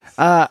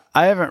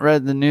I haven't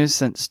read the news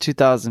since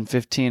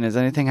 2015. Has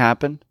anything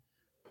happened?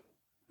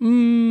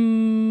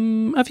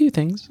 A few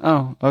things.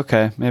 Oh,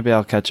 okay. Maybe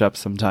I'll catch up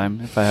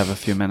sometime if I have a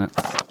few minutes.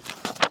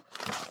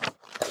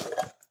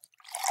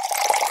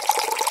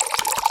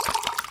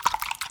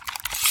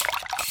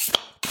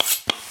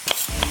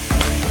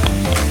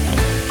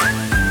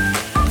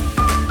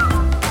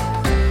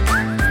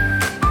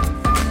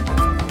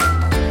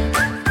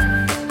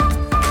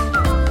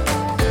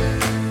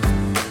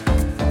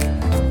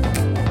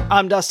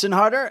 I'm Dustin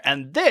Harder,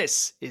 and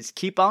this is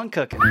Keep On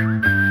Cooking.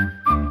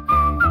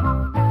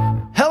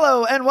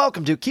 Hello, and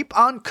welcome to Keep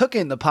On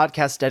Cooking, the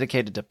podcast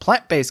dedicated to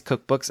plant-based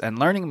cookbooks and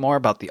learning more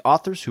about the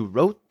authors who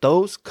wrote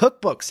those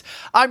cookbooks.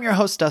 I'm your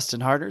host,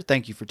 Dustin Harder.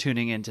 Thank you for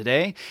tuning in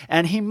today.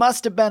 And he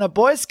must have been a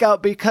Boy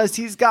Scout because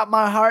he's got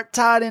my heart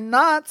tied in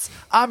knots.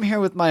 I'm here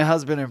with my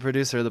husband and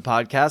producer of the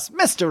podcast,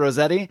 Mr.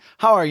 Rossetti.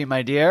 How are you,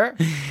 my dear?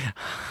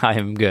 I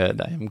am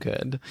good. I'm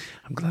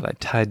glad I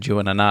tied you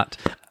in a knot.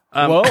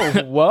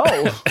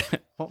 Whoa.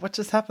 What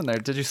just happened there?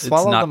 Did you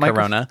swallow it's not the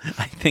microphone? Corona.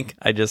 I think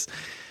I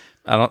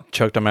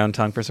choked on my own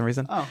tongue for some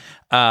reason.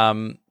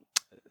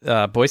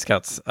 Boy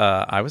Scouts.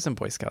 I was in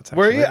Boy Scouts.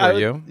 Actually. Were you?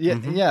 You? Yeah,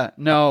 yeah.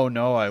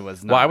 No, I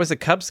was not. Well, I was a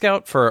Cub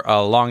Scout for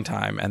a long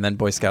time, and then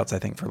Boy Scouts, I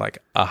think, for like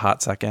a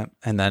hot second.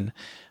 And then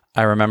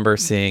I remember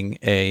seeing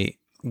a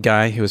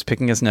guy who was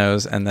picking his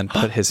nose and then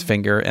put his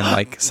finger in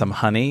like some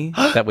honey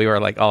that we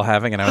were like all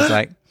having, and I was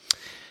like,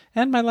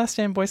 and my last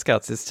day in Boy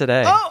Scouts is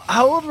today. Oh,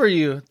 how old were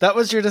you? That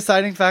was your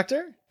deciding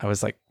factor? I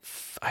was like,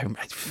 I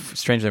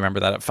strangely remember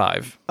that at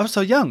 5. Oh,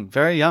 so young,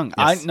 very young.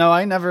 Yes.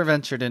 I never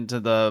ventured into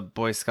the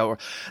Boy Scout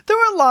world. There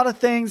were a lot of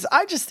things.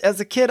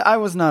 As a kid, I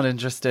was not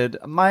interested.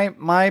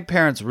 My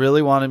parents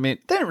really wanted me.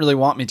 They didn't really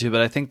want me to,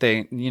 but I think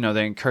they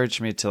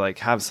encouraged me to like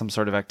have some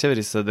sort of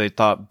activity. So they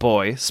thought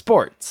boy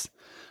sports.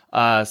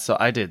 So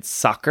I did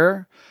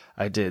soccer,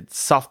 I did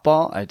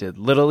softball, I did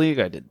Little League,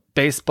 I did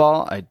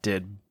baseball, I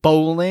did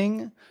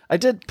bowling. I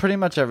did pretty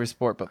much every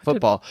sport but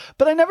football.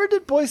 But I never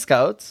did Boy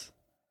Scouts.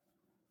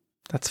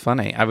 That's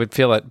funny. I would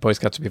feel that Boy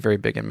Scouts would be very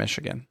big in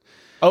Michigan.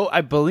 Oh, I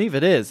believe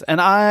it is.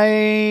 And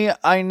I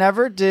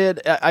never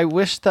did. I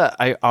wish that,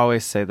 I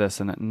always say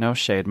this, and no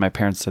shade, my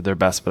parents did their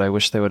best, but I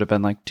wish they would have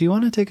been like, do you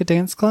want to take a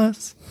dance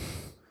class?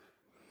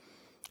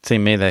 See,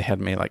 they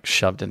had me like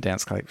shoved in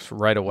dance class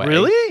right away.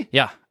 Really?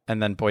 Yeah.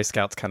 And then Boy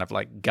Scouts kind of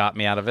like got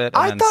me out of it.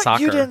 And then thought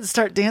soccer. You didn't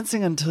start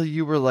dancing until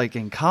you were like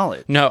in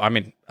college. No, I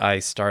mean, I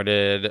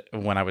started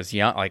when I was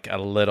young, like a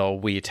little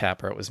wee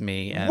tapper. It was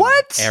me and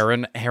What?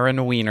 Aaron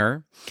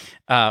Weiner.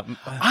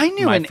 I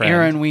knew an friend.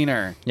 Aaron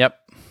Weiner. Yep.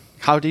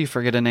 How do you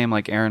forget a name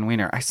like Aaron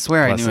Weiner? I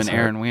swear Bless I knew his an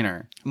heart. Aaron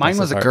Weiner. Mine Bless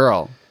was his a heart.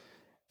 girl.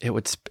 It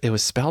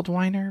was spelled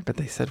Weiner, but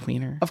they said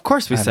Wiener. Of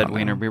course we I said don't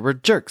Wiener. know. We were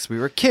jerks. We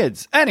were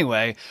kids.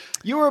 Anyway,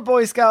 you were a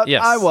Boy Scout.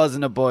 Yes. I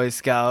wasn't a Boy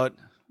Scout.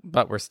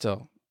 But we're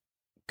still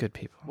good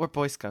people. We're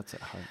Boy Scouts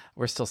at heart.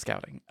 We're still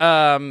scouting.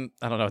 I don't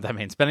know what that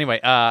means, but anyway.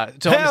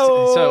 So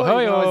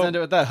You always end it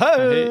with that.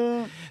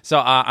 Hey-o. So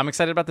I'm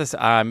excited about this.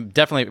 I'm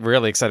definitely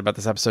really excited about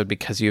this episode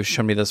because you've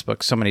shown me this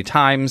book so many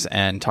times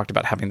and talked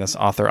about having this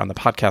author on the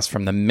podcast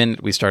from the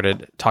minute we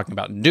started talking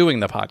about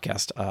doing the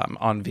podcast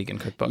on vegan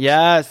cookbooks.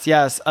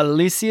 Yes.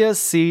 Alicia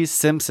C.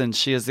 Simpson.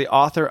 She is the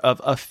author of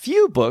a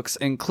few books,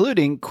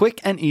 including Quick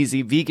and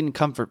Easy Vegan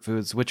Comfort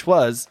Foods, which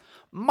was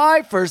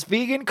my first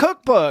vegan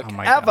cookbook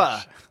ever.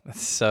 Gosh. That's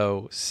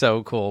so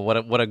cool.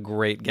 What a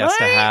great guest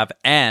to Right? have.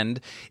 And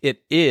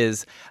it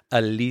is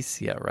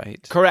Alicia,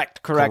 right?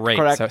 Correct. Great.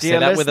 So say Dear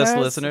that with us,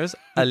 listeners. listeners.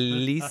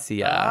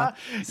 Alicia.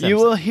 You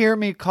will hear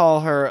me call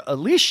her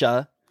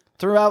Alicia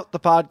throughout the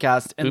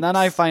podcast, and then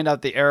I find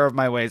out the error of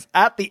my ways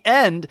at the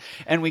end,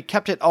 and we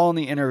kept it all in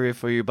the interview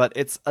for you, but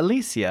it's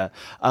Alicia.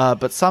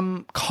 But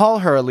some call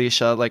her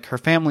Alicia, like her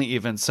family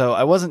even, so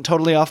I wasn't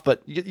totally off,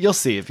 but you'll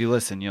see. If you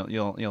listen,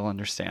 you'll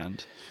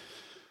understand.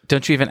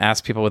 Don't you even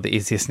ask people with the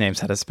easiest names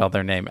how to spell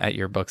their name at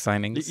your book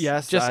signings?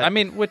 Yes,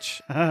 which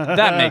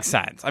that makes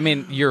sense. I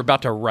mean, you're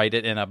about to write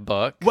it in a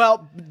book.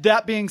 Well,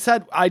 that being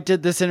said, I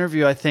did this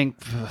interview, I think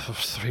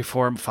 3,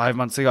 4, 5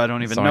 months ago. I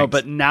don't even know.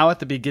 But now at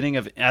the beginning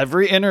of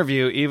every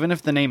interview, even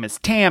if the name is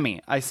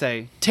Tammy, I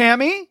say,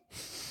 Tammy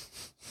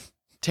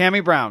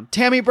Brown.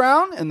 Tammy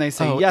Brown? And they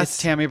say, yes,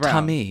 it's Tammy Brown.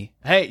 Tammy.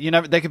 Hey,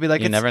 they could be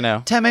like, You never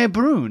know. Tammy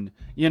Brune.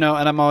 And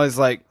I'm always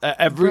like,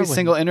 every Bruin.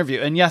 single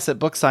interview. And yes, at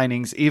book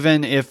signings,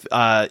 even if,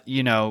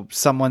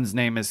 someone's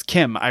name is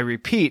Kim, I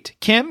repeat,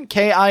 Kim,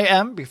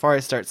 Kim, before I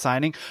start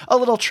signing. A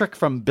little trick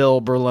from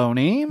Bill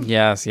Berloni.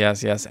 Yes.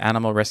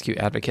 Animal rescue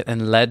advocate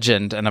and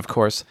legend. And of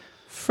course,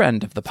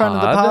 friend of the pod. Friend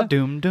of the pod.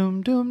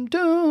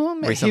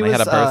 Doom. Recently had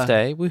a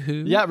birthday.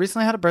 Woohoo. Yeah,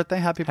 recently had a birthday.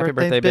 Happy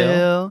birthday,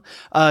 Bill.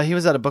 He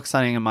was at a book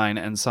signing of mine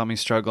and saw me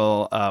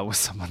struggle with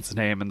someone's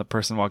name, and the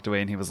person walked away,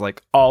 and he was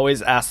like,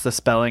 always ask the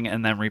spelling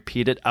and then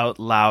repeat it out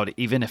loud,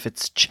 even if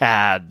it's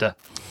Chad.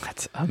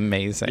 That's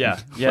amazing.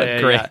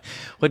 Yeah.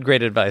 What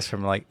great advice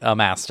from like a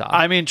master.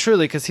 I mean,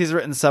 truly, because he's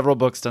written several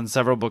books, done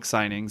several book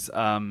signings,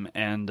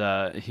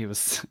 and he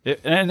was,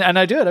 and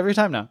I do it every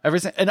time now.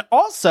 And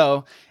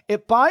also,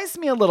 it buys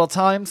me a little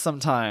time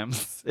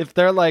sometimes if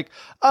they're like,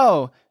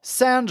 oh,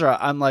 Sandra.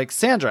 I'm like,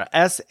 Sandra,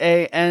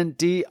 Sandra,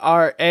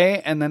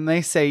 and then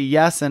they say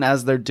yes, and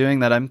as they're doing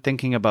that, I'm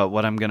thinking about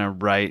what I'm going to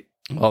write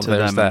to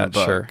them in the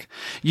book.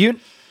 Sure.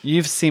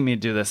 You've seen me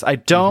do this. I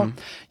don't,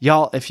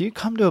 y'all, if you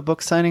come to a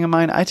book signing of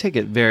mine, I take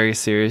it very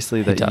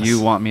seriously that you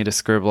want me to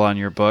scribble on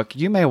your book.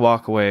 You may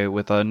walk away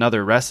with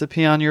another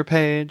recipe on your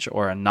page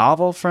or a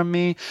novel from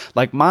me.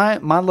 Like my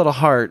little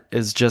heart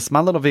is just, my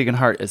little vegan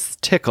heart is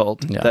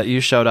tickled that you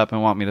showed up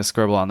and want me to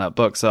scribble on that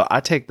book. So I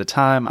take the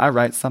time, I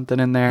write something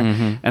in there,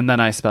 and then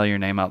I spell your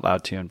name out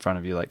loud to you in front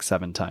of you like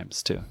 7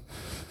 times too.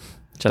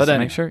 Just to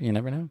make sure, you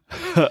never know.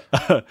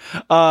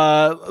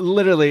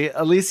 Literally,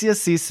 Alicia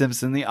C.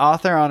 Simpson, the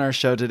author on our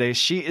show today,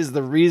 she is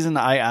the reason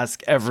I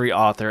ask every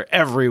author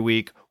every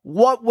week,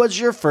 what was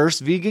your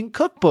first vegan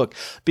cookbook?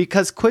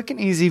 Because Quick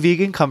and Easy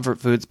Vegan Comfort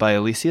Foods by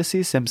Alicia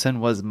C. Simpson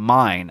was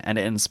mine, and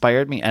it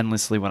inspired me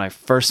endlessly when I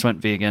first went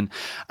vegan.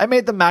 I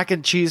made the mac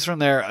and cheese from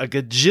there a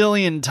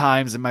gajillion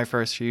times in my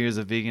first few years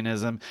of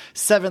veganism.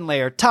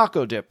 7-layer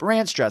taco dip,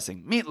 ranch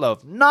dressing,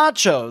 meatloaf,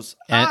 nachos.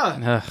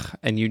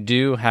 And you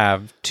do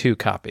have 2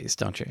 copies,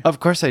 don't you? Of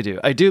course I do.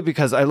 I do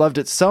because I loved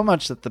it so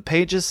much that the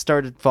pages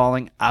started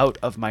falling out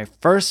of my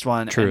first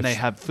one, and they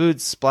have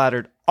food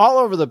splattered all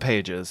over the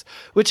pages,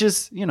 which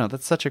is,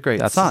 that's such a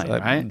great sign,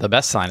 right? The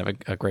best sign of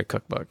a great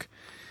cookbook.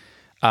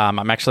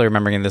 I'm actually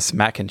remembering this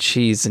mac and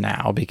cheese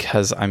now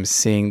because I'm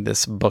seeing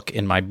this book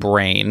in my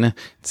brain.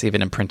 It's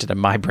even imprinted in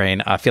my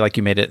brain. I feel like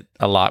you made it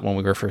a lot when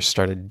we were first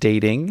started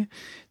dating.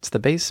 It's the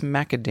base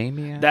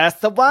macadamia. That's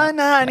the one,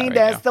 honey.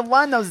 That's the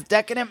one. Those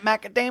decadent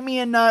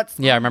macadamia nuts.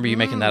 Yeah, I remember you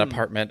making that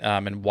apartment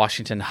in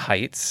Washington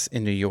Heights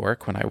in New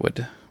York when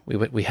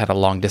we had a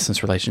long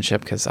distance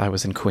relationship because I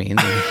was in Queens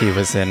and he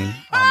was in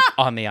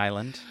on the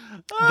island.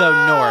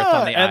 Though north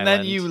on the island. And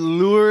then you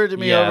lured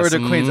me over to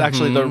Queens.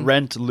 Actually, the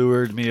rent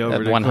lured me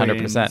over to 100%.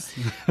 Queens.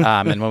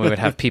 100%. And when we would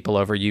have people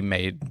over, you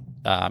made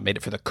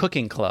it for the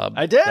cooking club.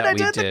 I did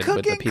the cooking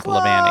with the people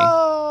club.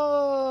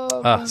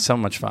 Of Annie. So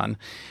much fun.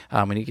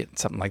 When you get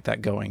something like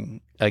that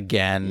going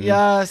again.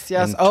 Yes.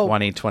 In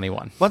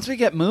 2021. Once we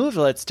get moved,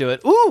 let's do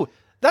it. Ooh!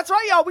 That's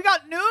right, y'all. We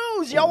got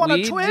news. Y'all want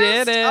a twist? We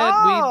did it.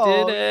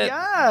 Oh, we did it.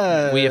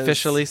 Yes. We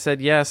officially said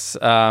yes.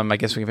 I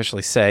guess we can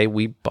officially say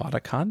we bought a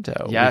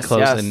condo. Yes, we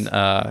closed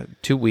in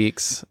 2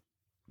 weeks.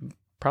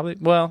 Probably,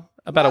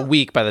 about a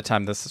week by the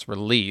time this is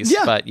released.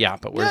 Yeah.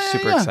 But we're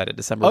super excited.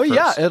 December 1st. Oh,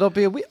 yeah. It'll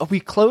be a week. We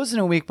close in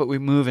a week, but we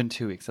move in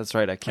 2 weeks. That's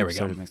right. I keep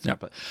sort of mixed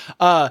up.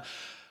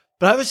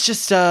 But I was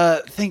just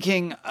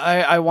thinking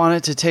I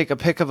wanted to take a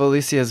pic of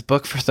Alicia's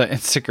book for the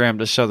Instagram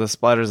to show the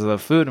splatters of the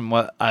food and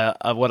what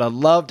a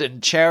loved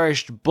and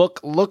cherished book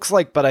looks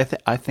like. But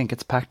I think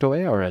it's packed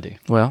away already.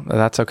 Well,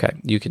 that's okay.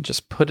 You can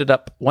just put it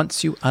up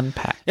once you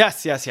unpack.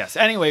 Yes.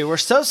 Anyway, we're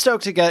so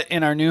stoked to get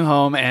in our new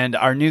home, and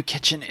our new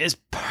kitchen is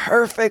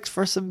perfect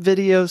for some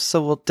videos.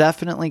 So we'll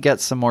definitely get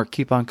some more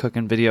Keep on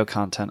Cooking video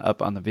content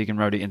up on the Vegan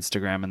Roadie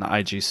Instagram and the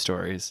IG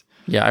stories.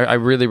 Yeah, I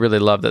really, really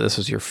love that this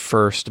was your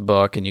first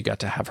book and you got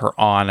to have her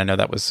on. I know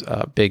that was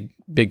big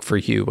for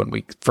you when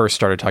we first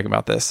started talking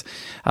about this.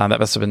 That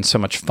must have been so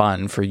much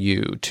fun for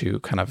you to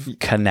kind of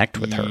connect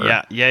with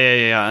her.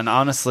 Yeah. And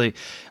honestly,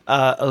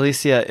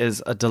 Alicia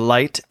is a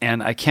delight,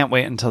 and I can't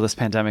wait until this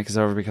pandemic is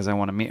over because I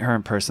want to meet her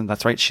in person.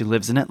 That's right. She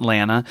lives in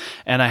Atlanta,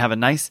 and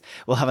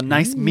we'll have a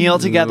nice meal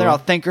together. I'll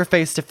thank her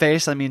face to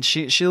face. I mean,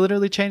 she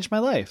literally changed my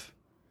life.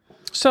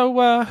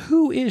 So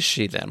who is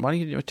she then? Why don't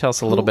you tell us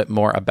a little bit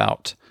more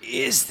about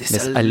is this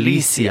Miss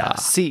Alicia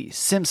C.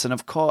 Simpson,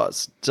 of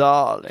course,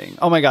 darling.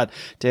 Oh my God,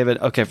 David.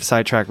 Okay,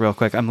 sidetrack real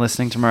quick. I'm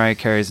listening to Mariah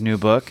Carey's new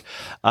book.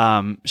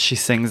 She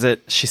sings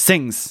it. She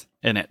sings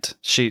in it.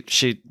 She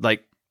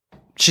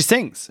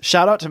sings.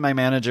 Shout out to my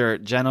manager,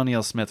 Jen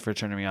O'Neill Smith, for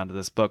turning me on to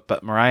this book.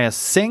 But Mariah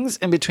sings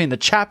in between the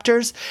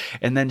chapters,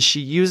 and then she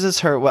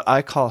uses what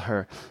I call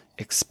her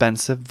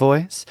expensive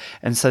voice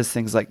and says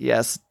things like,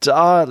 yes,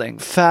 darling,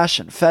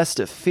 fashion,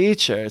 festive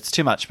feature. It's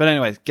too much. But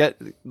anyway, get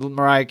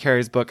Mariah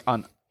Carey's book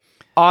on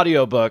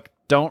audiobook.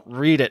 Don't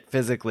read it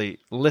physically.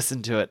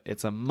 Listen to it.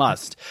 It's a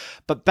must.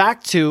 But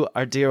back to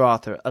our dear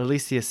author,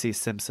 Alicia C.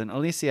 Simpson.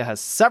 Alicia has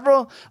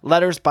several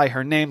letters by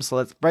her name, so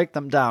let's break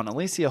them down.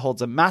 Alicia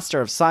holds a Master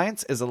of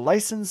Science, is a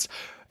licensed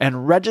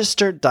and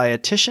registered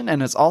dietitian,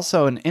 and is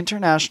also an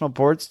international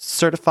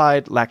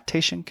board-certified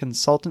lactation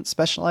consultant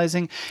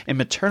specializing in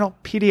maternal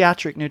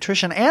pediatric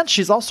nutrition, and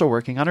she's also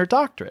working on her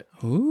doctorate.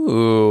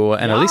 Ooh,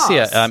 and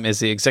yes. Alicia is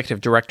the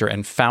executive director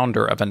and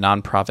founder of a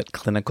nonprofit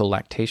clinical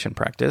lactation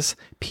practice,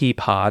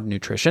 Peapod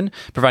Nutrition,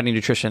 providing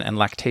nutrition and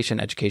lactation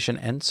education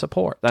and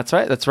support. That's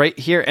right. That's right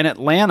here in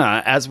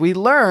Atlanta. As we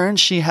learn,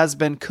 she has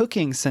been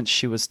cooking since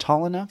she was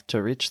tall enough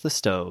to reach the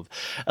stove.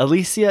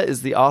 Alicia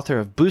is the author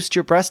of Boost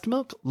Your Breast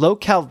Milk,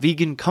 Low-Cal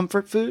Vegan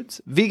Comfort Foods,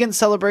 Vegan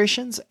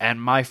Celebrations,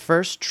 and my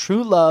first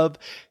true love,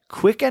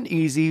 Quick and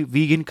Easy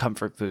Vegan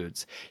Comfort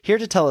Foods. Here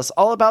to tell us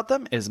all about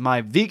them is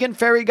my vegan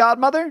fairy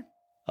godmother,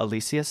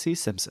 Alicia C.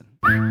 Simpson.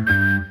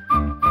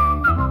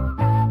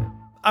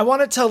 I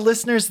want to tell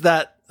listeners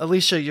that,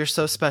 Alicia, you're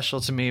so special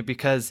to me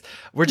because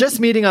we're just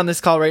meeting on this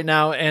call right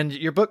now, and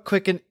your book,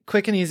 Quick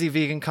Quick and Easy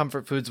Vegan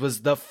Comfort Foods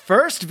was the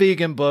first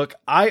vegan book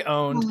I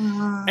owned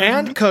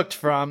and cooked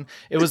from.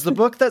 It was the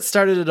book that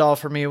started it all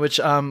for me, which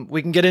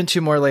we can get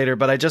into more later,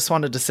 but I just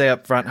wanted to say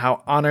up front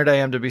how honored I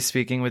am to be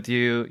speaking with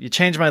you. You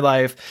changed my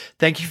life.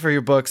 Thank you for your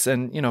books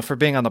and, for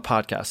being on the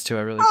podcast too.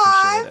 I really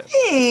appreciate it.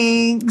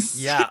 Thanks.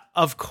 Yeah,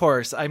 of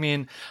course. I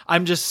mean,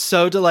 I'm just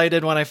so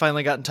delighted when I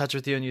finally got in touch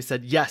with you and you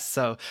said yes.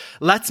 So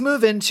let's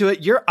move into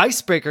it. Your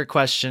icebreaker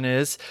question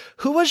is,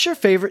 who was your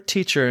favorite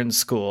teacher in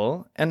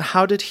school and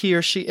how did he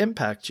or she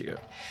impact you?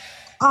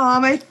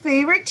 My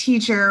favorite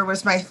teacher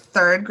was my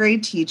third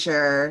grade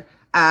teacher.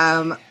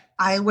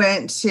 I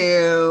went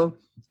to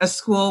a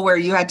school where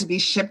you had to be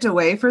shipped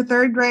away for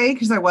third grade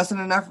because there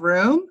wasn't enough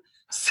room.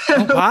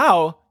 So,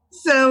 wow.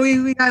 So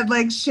we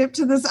got shipped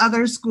to this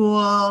other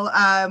school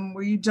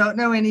where you don't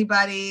know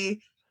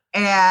anybody.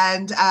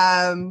 And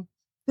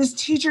this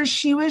teacher,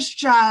 she was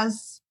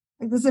just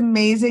this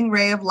amazing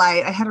ray of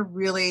light. I had a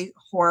really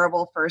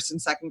horrible first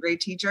and second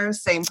grade teacher,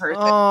 same person.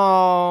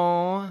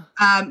 Oh,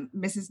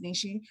 Mrs.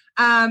 Nishi.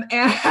 And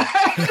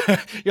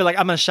you're like,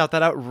 I'm gonna shout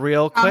that out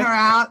real quick. Her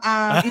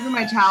out. Even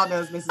my child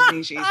knows Mrs.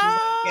 Nishi. She's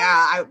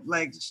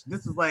like,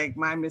 this is like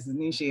my Mrs.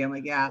 Nishi. I'm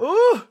like, yeah.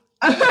 Ooh.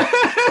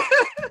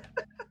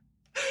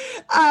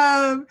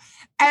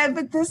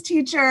 But this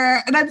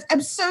teacher, and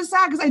I'm so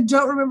sad because I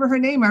don't remember her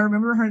name. I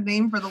remember her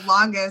name for the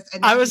longest.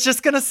 And I was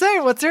just gonna say,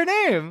 what's her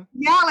name?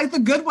 Yeah, the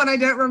good one I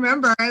don't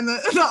remember, and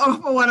the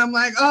awful one I'm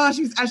like, oh,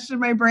 she's etched in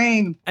my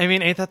brain. I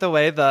mean, ain't that the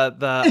way?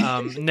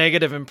 The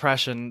negative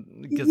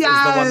impression is the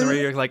one where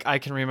you're like, I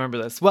can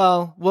remember this.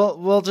 Well,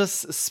 we'll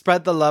just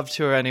spread the love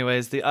to her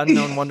anyways. The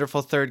unknown,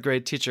 wonderful third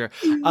grade teacher.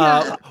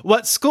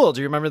 What school?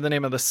 Do you remember the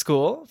name of the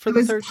school for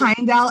the third grade?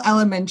 Pinedale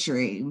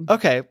Elementary.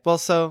 Okay, well,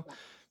 so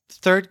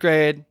third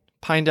grade.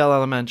 Pinedale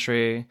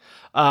Elementary.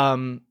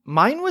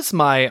 Mine was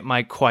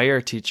my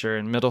choir teacher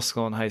in middle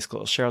school and high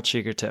school, Cheryl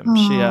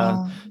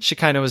Cheeger-Tim. She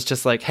kind of was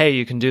just like, hey,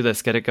 you can do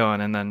this, get it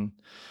going. And then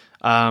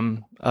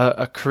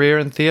a career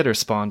in theater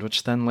spawned,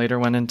 which then later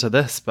went into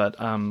this. But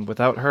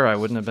without her, I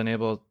wouldn't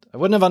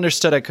have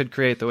understood I could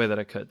create the way that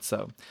I could.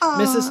 So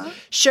Mrs.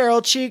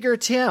 Cheryl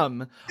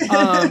Cheeger-Tim.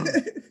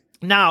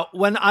 Now,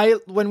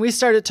 when we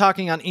started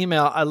talking on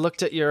email, I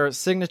looked at your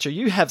signature.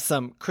 You have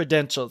some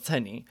credentials,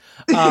 honey.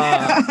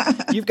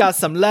 You've got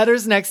some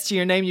letters next to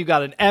your name. You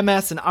got an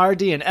MS, an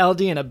RD, an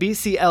LD, and a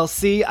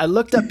BCLC. I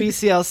looked up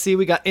BCLC.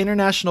 We got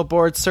International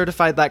Board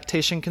Certified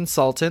Lactation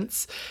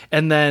Consultants.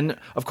 And then,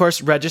 of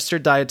course,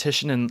 Registered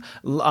Dietitian and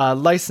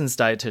Licensed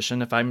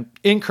Dietitian. If I'm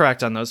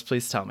incorrect on those,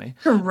 please tell me.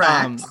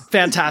 Correct.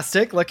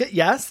 Fantastic. Look at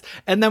yes.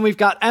 And then we've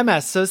got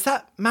MS. So is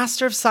that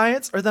Master of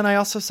Science? Or then I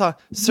also saw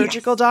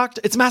Surgical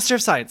Doctor. It's Master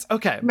of Science.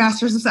 Okay.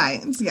 Masters of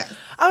Science. Yes.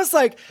 I was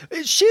like,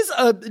 she's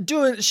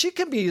she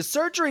can be a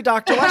surgery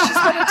doctor. Why is she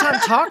spending time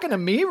talking to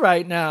me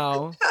right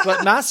now?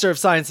 But Master of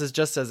Science is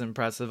just as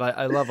impressive.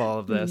 I love all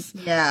of this.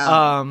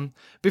 Yeah.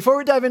 Before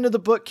we dive into the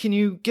book, can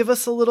you give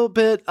us a little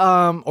bit,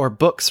 or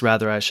books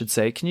rather, I should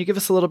say, can you give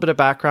us a little bit of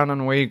background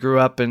on where you grew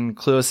up and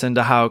clue us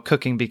into how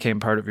cooking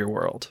became part of your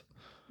world?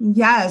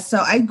 Yeah. So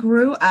I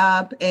grew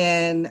up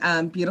in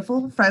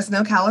beautiful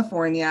Fresno,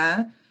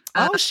 California.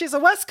 Oh, she's a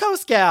West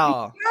Coast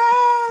gal.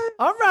 Yes.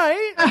 All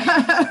right.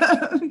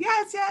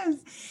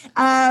 yes.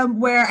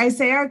 Where I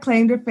say our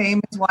claim to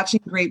fame is watching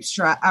grapes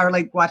dry, or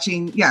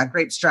watching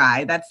grapes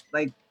dry. That's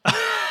a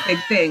big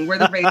thing. We're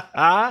the race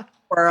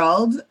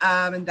world,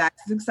 and that's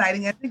as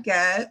exciting as it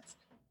gets.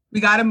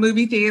 We got a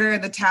movie theater,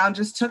 and the town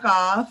just took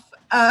off.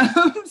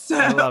 So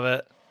I love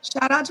it.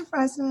 Shout out to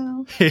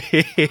Fresno.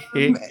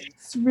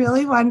 It's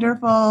really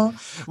wonderful.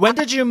 When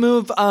did you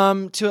move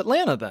to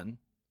Atlanta then?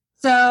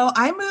 So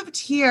I moved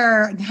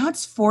here, now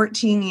it's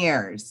 14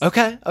 years.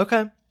 Okay.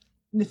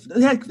 Yeah,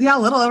 a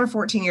little over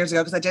 14 years ago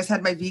because I just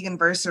had my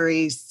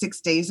veganversary 6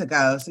 days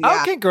ago. So yeah.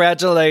 Oh,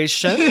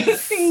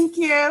 congratulations. Thank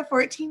you.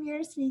 14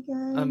 years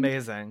vegan.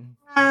 Amazing.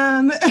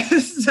 And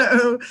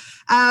there,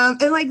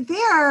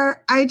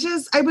 I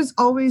was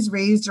always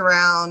raised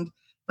around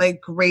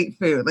great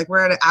food.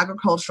 We're at an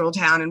agricultural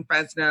town in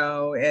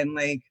Fresno and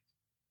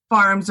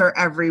farms are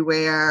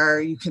everywhere.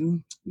 You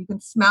can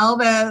smell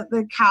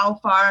the cow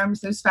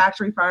farms, those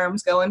factory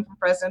farms going from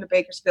Fresno to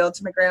Bakersfield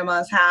to my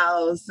grandma's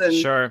house, and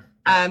sure.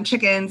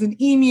 Chickens and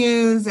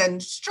emus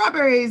and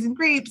strawberries and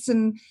grapes.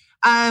 And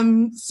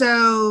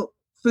so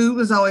food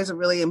was always a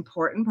really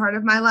important part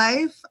of my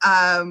life.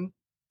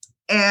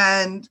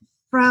 And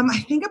from, I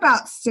think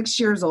about 6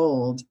 years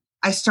old,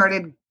 I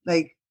started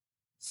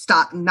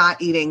stop not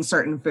eating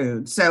certain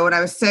foods. So when I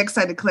was 6,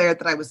 I declared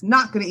that I was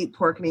not going to eat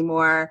pork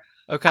anymore.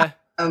 Okay.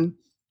 And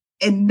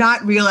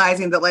not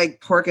realizing that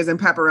pork is in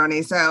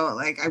pepperoni. So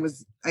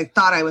I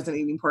thought I wasn't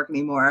eating pork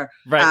anymore.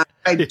 Right.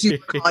 I do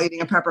recall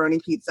eating a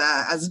pepperoni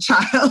pizza as a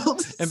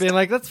child. And being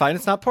like, that's fine.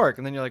 It's not pork.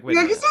 And then you're like, wait.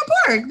 It's not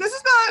pork. This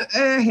is not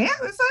a ham.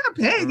 It's not a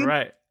pig.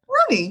 Right.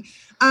 It's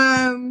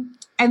pepperoni.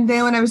 And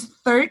then when I was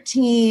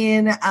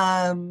 13,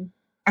 a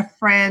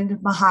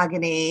friend,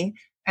 Mahogany,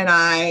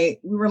 and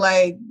we were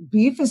like,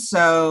 beef is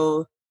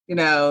so,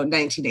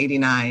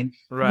 1989.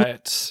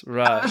 Right.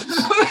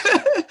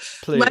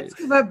 Please. let's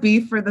give up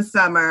beef for the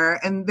summer.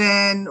 And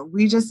then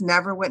we just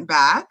never went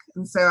back.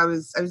 And so I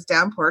was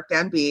down pork,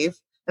 down beef.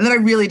 And then I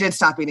really did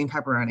stop eating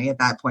pepperoni at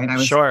that point. I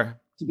was Sure.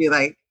 to be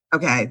like,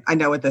 okay, I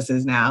know what this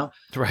is now.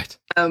 Right.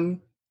 And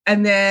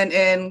then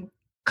in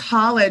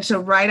college, so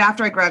right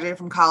after I graduated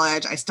from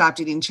college, I stopped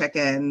eating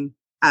chicken,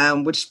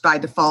 which by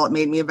default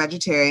made me a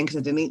vegetarian because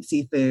I didn't eat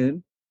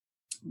seafood.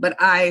 But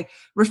I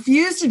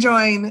refused to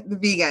join the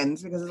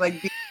vegans because it's like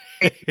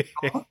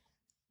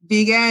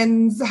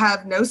vegans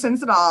have no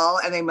sense at all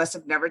and they must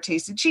have never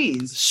tasted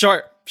cheese.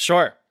 Sure.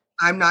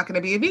 I'm not going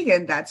to be a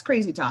vegan. That's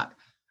crazy talk.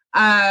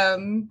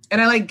 And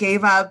I like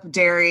gave up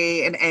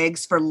dairy and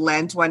eggs for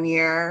Lent one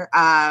year.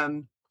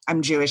 I'm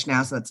Jewish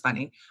now, so that's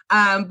funny.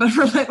 But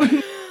for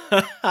Lent,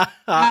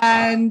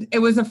 and it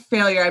was a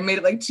failure. I made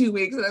it like 2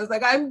 weeks and I was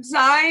like, I'm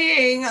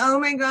dying. Oh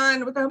my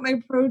God, without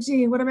my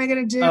protein, what am I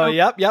going to do? Oh,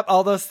 yep.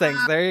 All those things.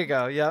 There you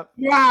go. Yep.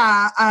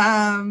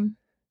 Yeah.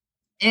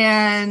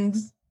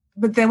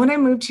 But then when I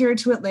moved here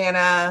to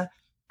Atlanta,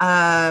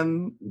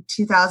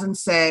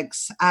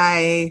 2006,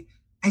 I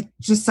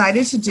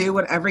decided to do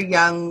what every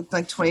young,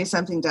 like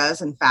 20-something does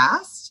and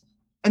fast.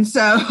 And so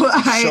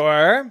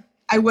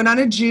I went on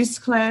a juice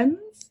cleanse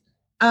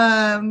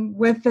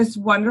with this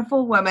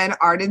wonderful woman,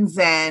 Arden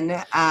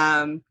Zen.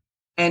 And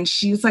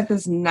she's like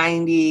this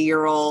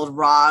 90-year-old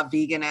raw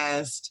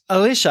veganist.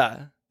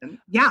 Alicia.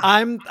 Yeah.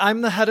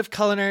 I'm the head of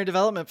culinary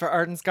development for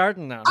Arden's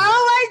Garden now.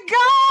 Oh my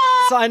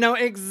God. So I know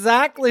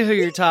exactly who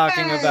you're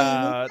talking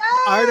about. Yes.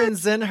 Arden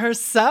Zen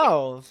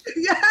herself.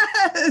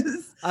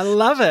 Yes. I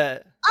love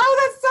it. Oh,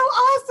 that's so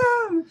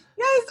awesome.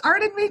 Yes,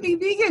 Arden made me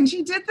vegan.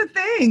 She did the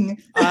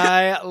thing.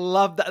 I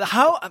love that.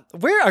 How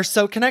we are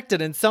so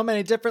connected in so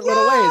many different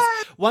little ways.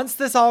 Once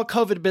this all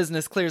COVID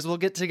business clears, we'll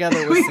get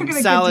together with some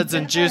salads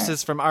and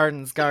juices from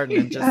Arden's Garden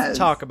and just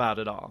talk about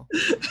it all.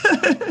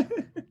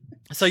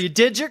 So you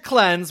did your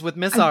cleanse with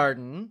Miss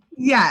Arden.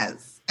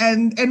 Yes.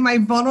 And in my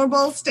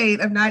vulnerable state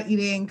of not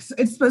eating,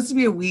 it's supposed to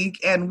be a week,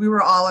 and we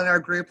were all in our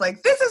group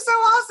like, this is so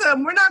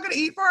awesome. We're not going to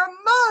eat for a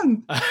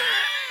month.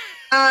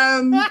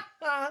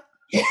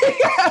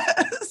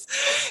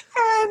 Yes.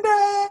 And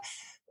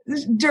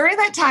during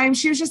that time,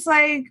 she was just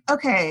like,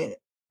 okay,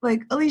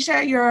 like,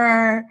 Alicia,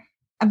 you're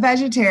a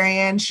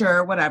vegetarian,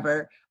 sure,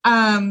 whatever.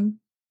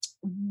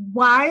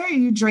 Why are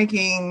you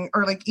drinking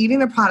or like eating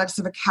the products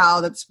of a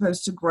cow that's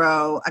supposed to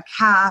grow a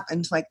calf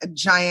into like a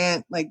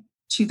giant, like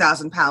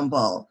 2,000-pound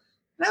bull?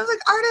 And I was like,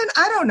 Arden,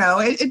 I don't know.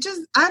 It just,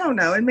 I don't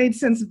know. It made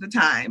sense at the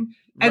time.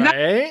 And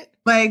that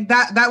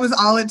was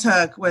all it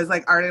took was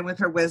like Arden with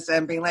her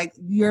wisdom being like,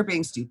 you're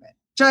being stupid.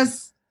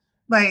 Just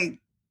like,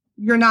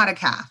 you're not a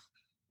calf.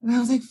 And I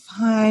was like,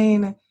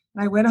 fine. And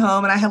I went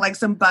home and I had like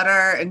some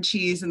butter and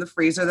cheese in the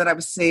freezer that I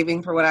was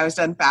saving for when I was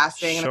done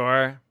fasting.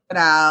 Sure. And I put it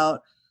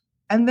out.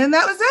 And then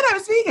that was it. I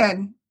was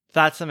vegan.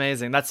 That's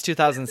amazing. That's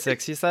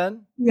 2006, you said?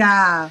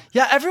 Yeah.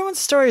 Yeah, everyone's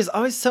story is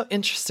always so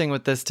interesting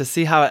with this to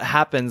see how it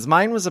happens.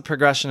 Mine was a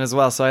progression as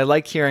well, so I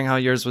like hearing how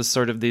yours was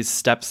sort of these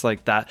steps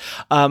like that.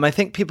 I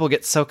think people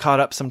get so caught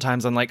up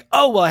sometimes on like,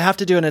 oh, well, I have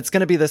to do it and it's going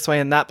to be this way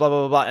and that, blah, blah,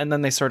 blah, blah, and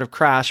then they sort of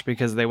crash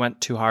because they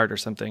went too hard or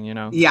something, you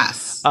know?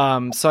 Yes.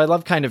 So I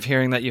love kind of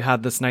hearing that you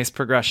had this nice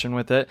progression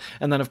with it.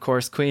 And then, of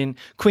course, Queen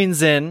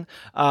Zin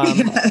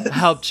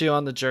helped you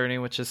on the journey,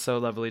 which is so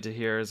lovely to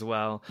hear as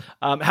well.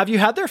 Have you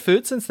had their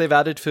food since they've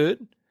added food?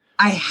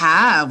 I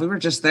have. We were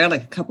just there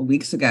like a couple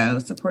weeks ago,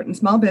 supporting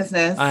small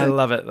business. I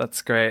love it.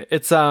 That's great.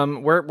 It's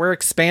we're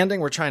expanding.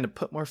 We're trying to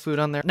put more food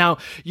on there. Now,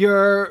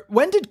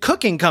 when did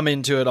cooking come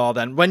into it all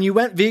then? When you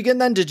went vegan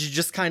then, did you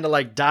just kind of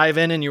like dive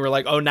in and you were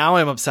like, oh, now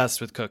I'm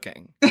obsessed with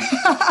cooking?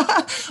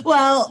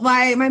 Well,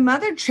 my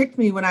mother tricked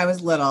me when I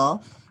was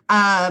little.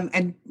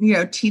 And you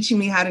know, teaching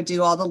me how to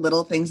do all the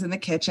little things in the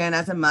kitchen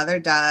as a mother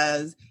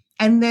does.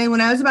 And then when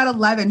I was about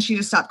 11, she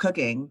just stopped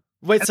cooking.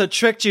 Wait, so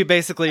tricked you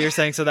basically, you're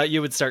saying, so that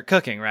you would start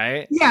cooking,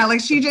 right? Yeah,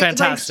 like she just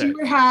Fantastic. Like she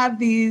would have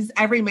these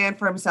every man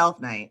for himself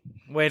night.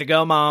 Way to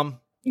go, Mom.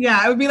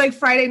 Yeah, it would be like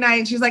Friday night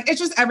and she's like, it's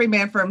just every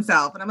man for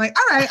himself. And I'm like,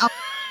 all right.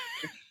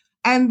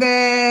 And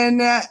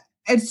then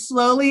it's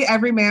slowly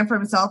every man for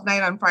himself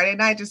night on Friday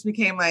night just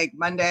became like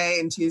Monday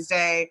and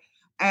Tuesday.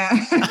 And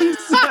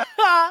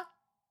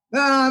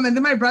and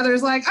then my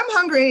brother's like, I'm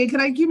hungry.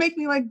 Can you make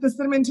me like the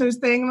cinnamon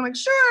toast thing? And I'm like,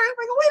 sure. I'm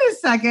like, wait a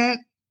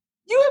second.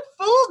 You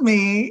have fooled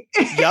me.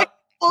 Yep.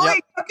 Fully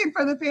cooking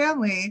for the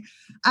family.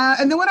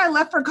 And then when I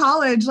left for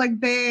college, like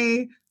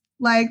my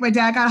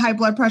dad got high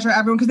blood pressure,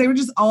 everyone, because they were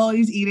just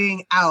always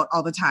eating out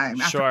all the time.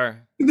 Sure.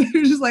 They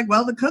were just like,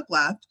 well, the cook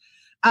left.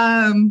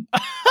 So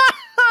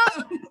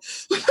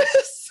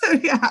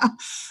yeah.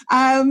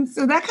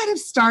 So that kind of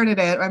started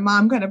it. My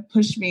mom kind of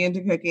pushed me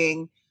into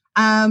cooking.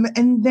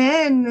 And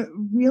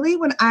then really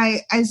when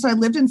I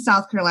lived in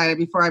South Carolina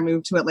before I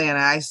moved to Atlanta.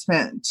 I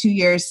spent 2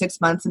 years, 6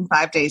 months and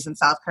 5 days in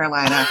South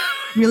Carolina.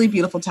 Really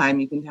beautiful time,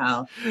 you can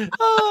tell.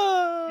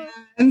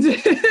 And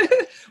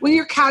when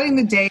you're counting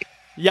the days,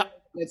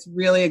 it's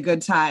really a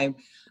good time.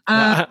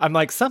 I'm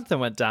like, something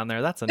went down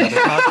there. That's another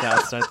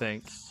podcast, I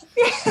think.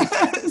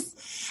 Yes.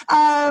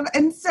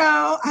 And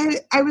so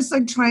I was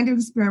like trying to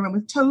experiment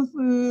with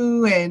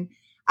tofu and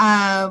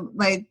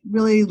like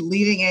really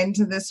leading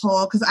into this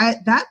whole, because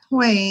at that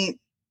point,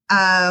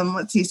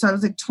 let's see, so I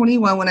was like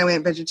 21 when I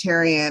went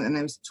vegetarian, and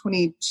I was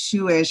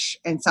 22-ish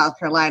in South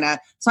Carolina.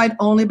 So I'd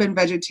only been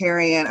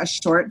vegetarian a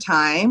short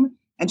time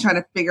and trying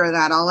to figure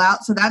that all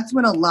out. So that's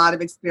when a lot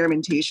of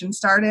experimentation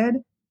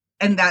started.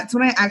 And that's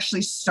when I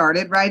actually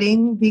started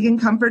writing vegan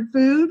comfort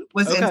food,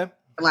 was in South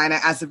Carolina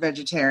as a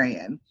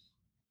vegetarian.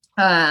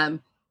 And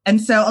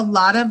so a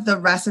lot of the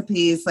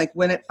recipes, like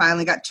when it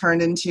finally got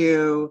turned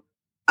into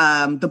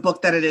the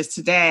book that it is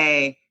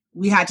today,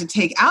 we had to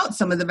take out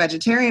some of the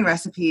vegetarian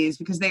recipes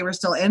because they were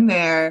still in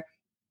there,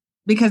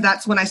 because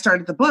that's when I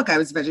started the book. I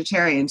was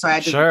vegetarian. So I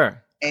had to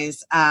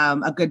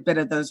a good bit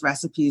of those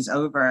recipes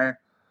over.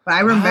 But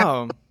I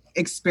remember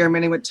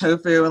experimenting with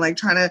tofu and like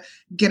trying to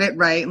get it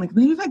right. And like,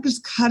 maybe if I could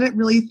just cut it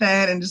really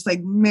thin and just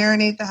like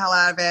marinate the hell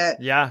out of it.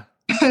 Yeah.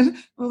 And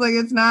I was like,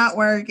 it's not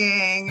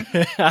working.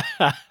 So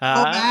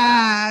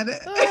bad.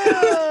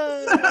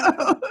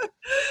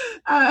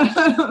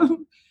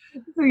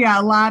 So yeah,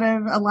 a lot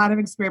of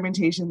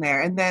experimentation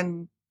there. And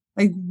then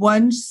like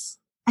once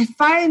I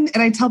find,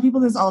 and I tell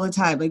people this all the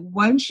time, like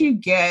once you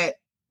get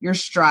your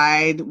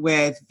stride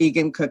with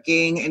vegan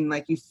cooking and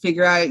like you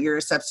figure out your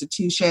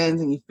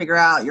substitutions and you figure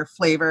out your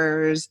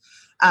flavors,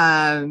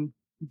 then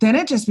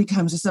it just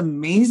becomes this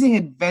amazing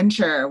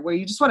adventure where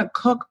you just want to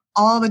cook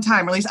all the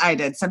time. Or at least I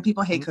did. Some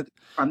people hate cooking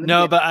from the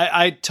No, but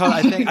I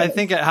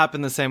think it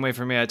happened the same way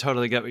for me. I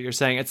totally get what you're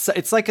saying.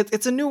 It's like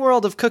it's a new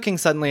world of cooking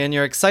suddenly, and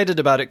you're excited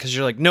about it because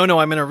you're like, no,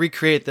 I'm going to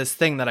recreate this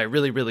thing that I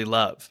really, really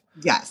love.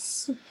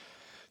 Yes.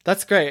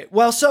 That's great.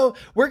 Well, so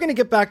we're going to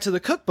get back to the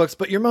cookbooks,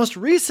 but your most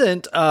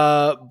recent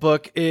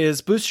book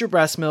is Boost Your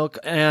Breast Milk,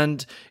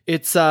 and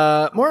it's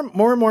more and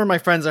more of my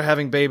friends are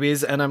having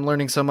babies, and I'm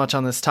learning so much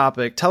on this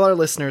topic. Tell our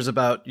listeners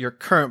about your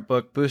current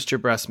book, Boost Your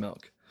Breast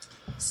Milk.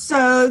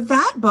 So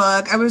that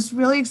book I was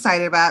really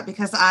excited about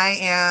because I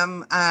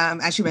am,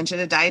 as you mentioned,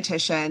 a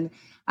dietitian,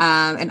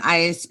 and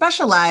I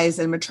specialize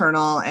in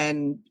maternal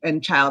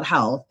and child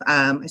health.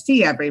 I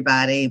see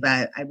everybody,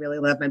 but I really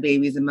love my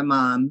babies and my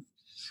mom.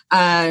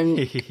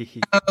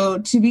 So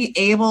to be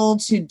able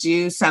to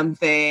do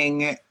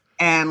something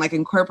and like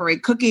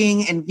incorporate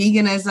cooking and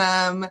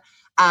veganism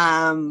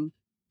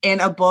in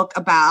a book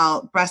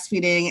about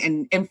breastfeeding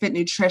and infant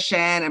nutrition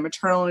and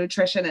maternal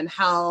nutrition and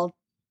health,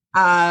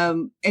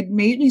 it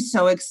made me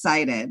so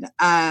excited.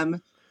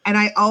 And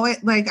I always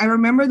I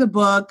remember the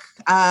book,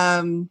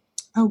 oh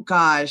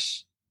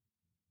gosh,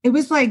 it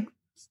was like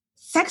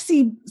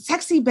sexy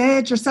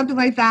bitch or something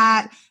like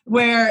that,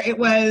 where it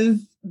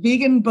was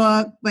vegan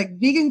book, like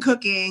vegan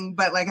cooking,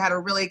 but like had a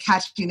really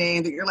catchy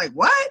name that you're like,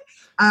 what?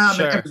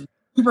 Sure. It was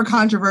super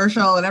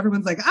controversial, and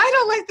everyone's like, I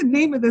don't like the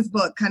name of this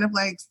book, kind of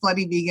like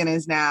Slutty Vegan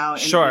is now.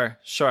 Sure.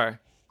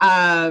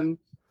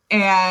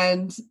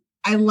 And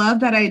I love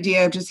that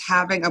idea of just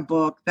having a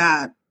book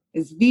that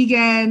is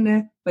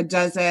vegan, but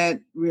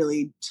doesn't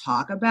really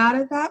talk about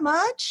it that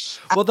much.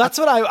 Well, that's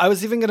what I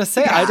was even going to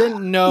say. Yeah. I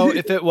didn't know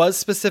if it was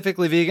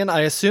specifically vegan.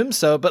 I assume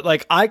so, but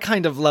like, I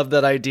kind of love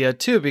that idea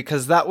too,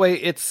 because that way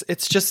it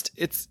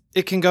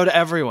can go to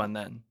everyone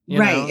then.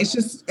 Right. Know?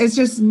 It's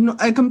just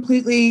a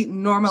completely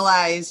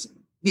normalized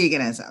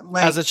veganism.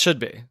 Like, as it should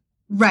be.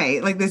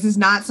 Right. Like, this is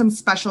not some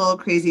special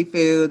crazy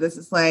food. This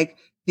is like,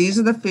 these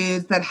are the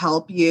foods that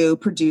help you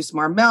produce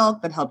more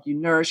milk, that help you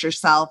nourish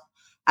yourself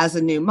as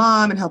a new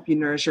mom and help you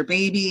nourish your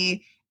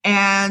baby.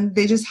 And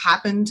they just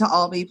happen to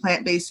all be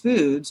plant-based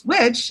foods,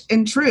 which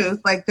in truth,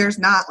 like, there's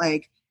not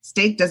like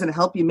steak doesn't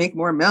help you make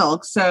more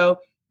milk. So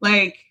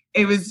like,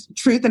 it was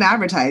truth in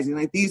advertising.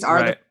 Like, these are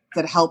the foods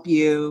that help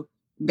you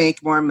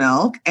make more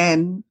milk.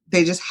 And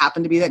they just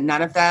happen to be that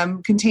none of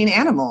them contain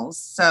animals.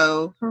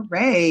 So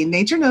hooray,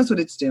 nature knows what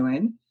it's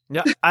doing.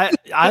 Yeah,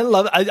 I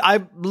love it.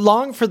 I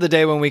long for the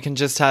day when we can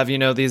just have,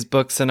 these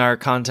books and our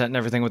content and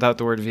everything without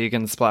the word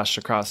vegan splashed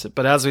across it.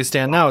 But as we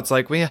stand now, it's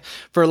like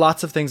for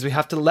lots of things, we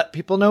have to let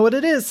people know what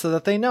it is so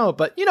that they know.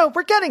 But,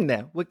 we're getting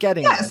there. We're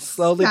getting there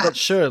slowly but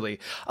surely.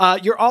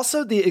 You're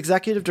also the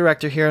executive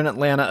director here in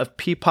Atlanta of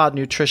Peapod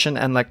Nutrition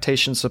and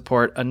Lactation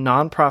Support, a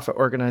nonprofit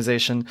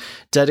organization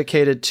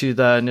dedicated to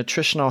the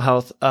nutritional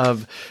health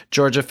of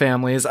Georgia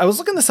families. I was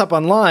looking this up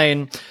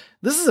online.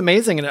 This is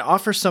amazing, and it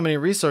offers so many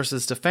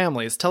resources to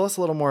families. Tell us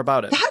a little more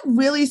about it. That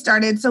really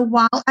started. So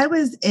while I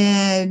was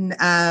in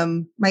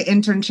my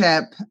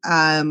internship,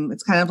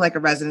 it's kind of like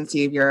a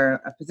residency if you're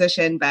a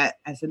physician, but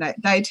as a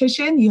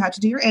dietitian, you have to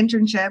do your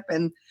internship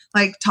and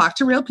like talk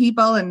to real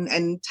people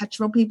and touch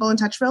real people and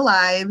touch real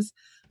lives.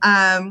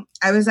 I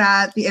was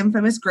at the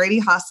infamous Grady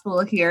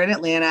Hospital here in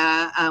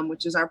Atlanta,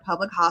 which is our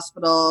public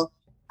hospital.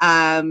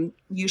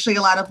 Usually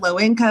a lot of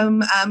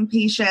low-income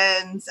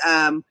patients,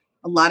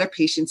 a lot of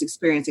patients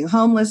experiencing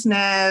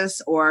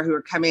homelessness or who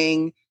are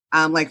coming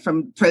like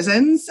from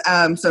prisons.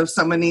 So if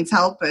someone needs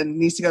help and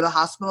needs to go to the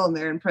hospital and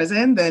they're in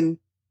prison, then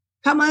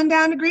come on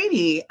down to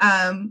Grady.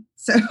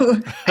 So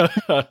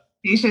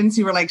patients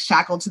who were like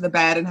shackled to the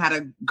bed and had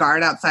a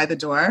guard outside the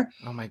door.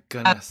 Oh my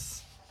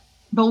goodness.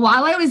 But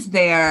while I was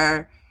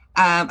there,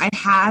 I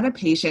had a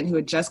patient who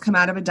had just come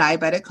out of a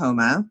diabetic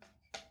coma.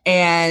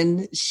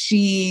 And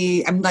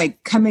I'm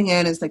like coming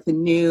in as like the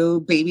new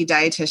baby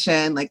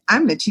dietitian. Like,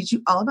 I'm going to teach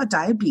you all about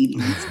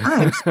diabetes.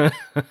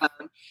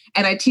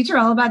 And I teach her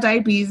all about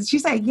diabetes. And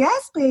she's like,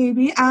 yes,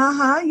 baby.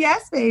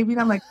 Yes, baby.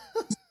 And I'm like,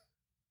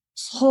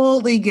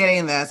 totally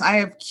getting this. I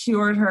have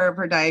cured her of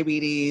her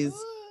diabetes.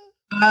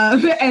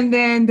 And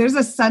then there's a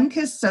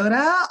Sunkist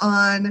soda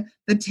on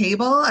the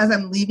table as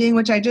I'm leaving,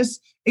 which I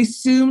just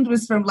assumed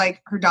was from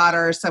like her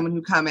daughter or someone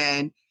who come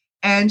in.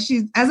 And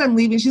as I'm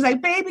leaving, she's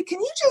like, baby, can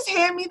you just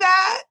hand me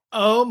that?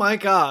 Oh my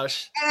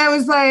gosh. And I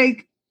was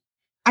like,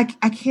 I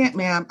can't,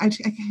 ma'am. I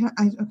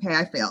can't. Okay,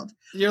 I failed.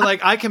 You're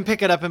like, I can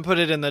pick it up and put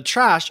it in the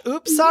trash.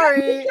 Oops, sorry.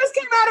 Yeah, just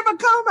came out of a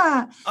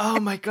coma. Oh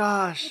my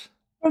gosh.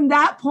 From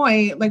that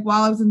point, like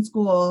while I was in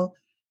school,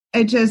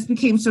 it just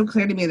became so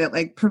clear to me that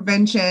like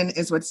prevention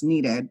is what's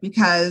needed,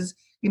 because,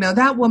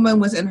 that woman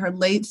was in her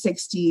late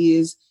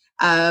 60s,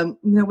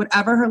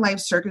 whatever her life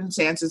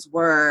circumstances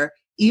were,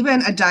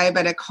 even a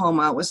diabetic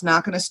coma was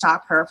not going to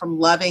stop her from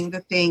loving the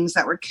things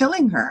that were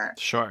killing her.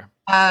 Sure.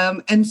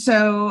 And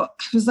so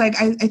I was like,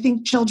 I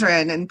think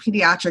children and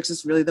pediatrics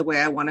is really the way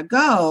I want to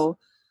go.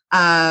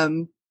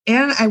 And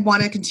I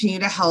want to continue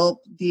to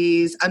help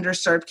these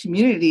underserved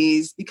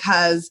communities,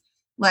 because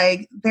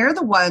like they're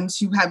the ones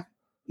who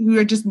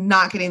are just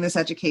not getting this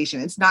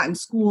education. It's not in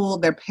school.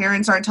 Their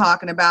parents aren't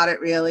talking about it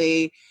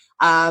really.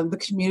 The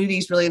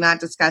community's really not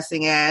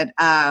discussing it.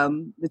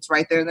 It's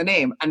right there in the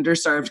name,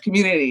 underserved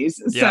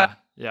communities. Yeah.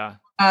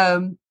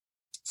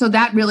 So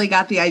that really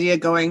got the idea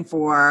going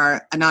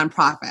for a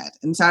nonprofit.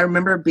 And so I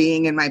remember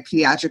being in my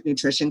pediatric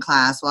nutrition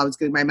class while I was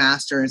getting my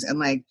master's and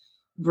like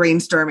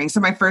brainstorming. So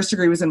my first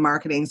degree was in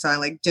marketing. So I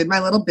like did my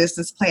little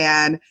business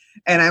plan,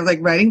 and I'm like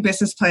writing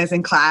business plans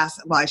in class.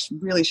 Well, I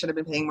really should have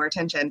been paying more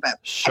attention, but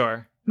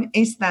sure. I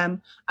aced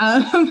them.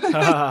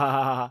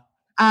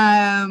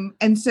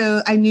 And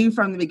so I knew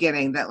from the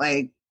beginning that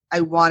like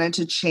I wanted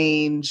to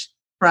change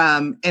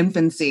from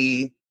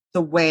infancy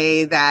the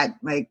way that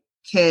like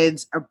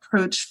kids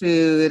approach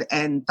food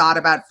and thought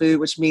about food,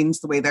 which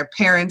means the way their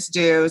parents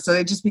do. So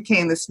it just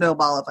became the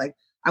snowball of like,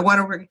 I want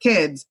to work with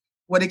kids.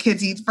 What do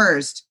kids eat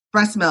first?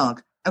 Breast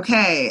milk.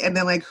 Okay. And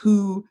then like,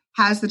 who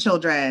has the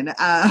children?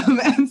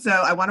 And so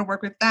I want to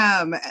work with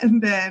them.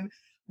 And then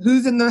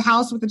who's in the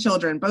house with the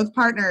children? Both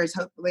partners,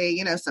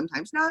 hopefully,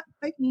 sometimes not,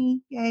 like me.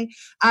 Yay.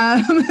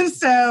 I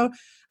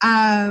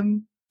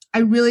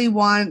really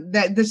want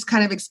that. This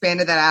kind of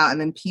expanded that out. And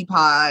then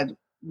Peapod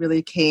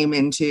really came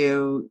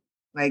into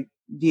like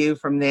view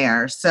from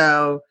there.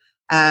 So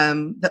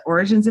the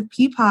origins of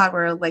Peapod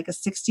were like a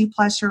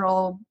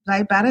 60-plus-year-old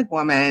diabetic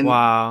woman.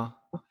 Wow.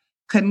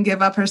 Couldn't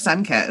give up her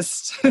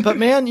Sunkist. But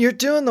man, you're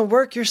doing the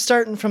work. You're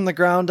starting from the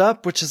ground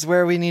up, which is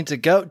where we need to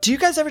go. Do you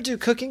guys ever do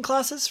cooking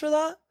classes for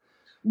that?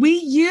 We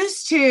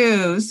used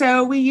to.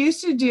 So we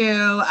used to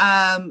do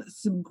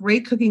some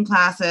great cooking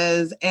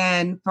classes.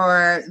 And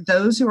for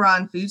those who are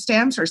on food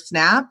stamps or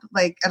SNAP,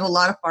 like at a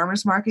lot of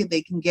farmers market,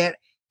 they can get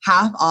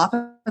half off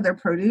of their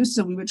produce.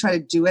 So we would try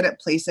to do it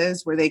at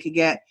places where they could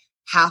get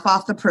half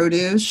off the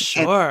produce.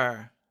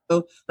 Sure.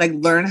 And, like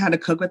learn how to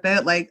cook with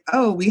it. Like,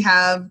 oh, we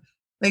have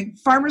like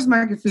farmers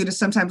market food is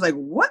sometimes like,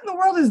 what in the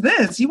world is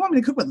this? You want me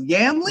to cook with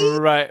yam leaf?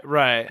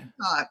 Right.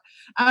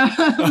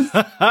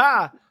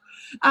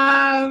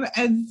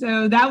 And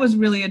so that was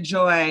really a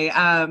joy.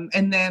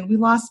 And then we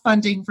lost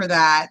funding for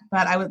that,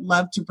 but I would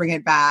love to bring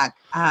it back.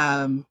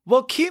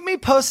 Well, keep me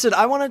posted.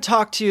 I want to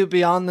talk to you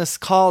beyond this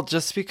call,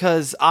 just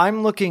because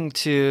I'm looking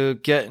to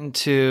get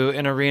into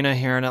an arena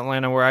here in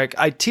Atlanta where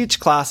I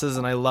teach classes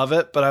and I love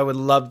it, but I would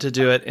love to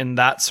do it in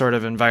that sort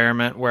of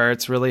environment where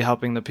it's really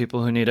helping the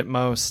people who need it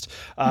most.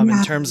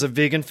 In terms of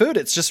vegan food,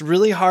 it's just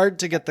really hard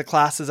to get the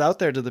classes out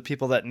there to the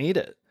people that need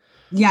it.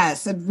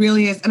 Yes, it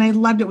really is. And I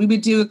loved it. We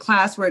would do a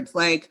class where it's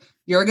like,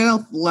 you're going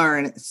to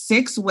learn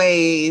 6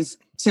 ways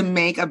to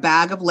make a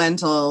bag of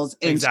lentils.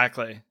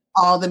 Exactly.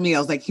 All the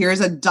meals. Like,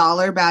 here's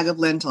 $1 bag of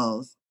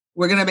lentils.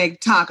 We're going to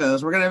make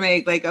tacos. We're going to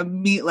make like a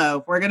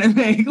meatloaf. We're going to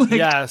make like...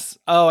 Yes.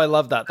 Oh, I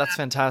love that. That's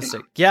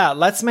fantastic. Yeah.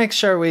 Let's make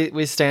sure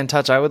we stay in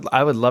touch. I would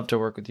love to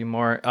work with you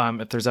more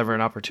if there's ever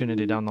an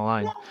opportunity down the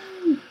line.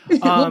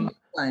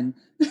 Fun.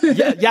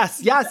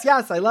 Yes.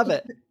 I love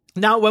it.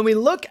 Now, when we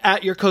look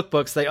at your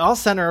cookbooks, they all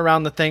center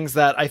around the things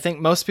that I think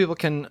most people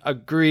can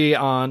agree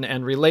on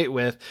and relate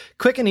with: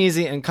 quick and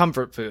easy and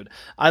comfort food.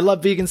 I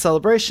love vegan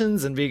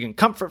celebrations and vegan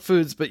comfort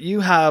foods, but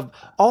you have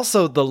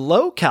also the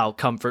low-cal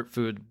comfort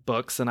food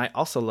books, and I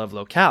also love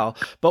low-cal.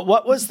 But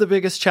what was the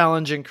biggest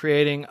challenge in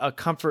creating a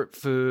comfort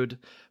food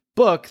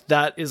book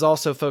that is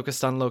also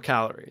focused on low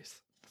calories?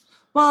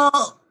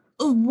 Well,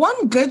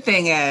 one good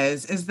thing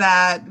is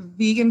that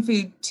vegan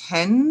food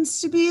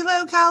tends to be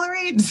low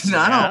calorie. It's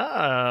not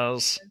all,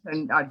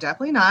 and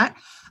definitely not.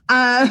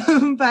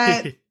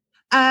 But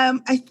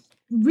I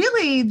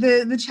really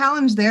the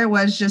challenge there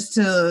was just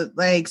to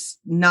like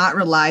not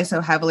rely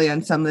so heavily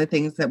on some of the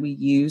things that we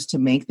use to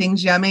make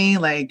things yummy.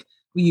 Like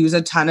we use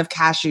a ton of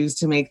cashews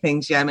to make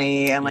things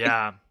yummy, and like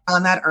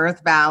on that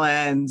earth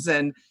balance.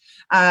 And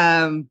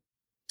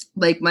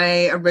like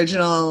my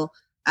original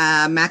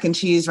mac and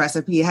cheese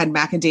recipe had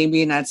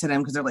macadamia nuts in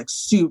them because they're like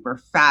super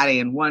fatty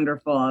and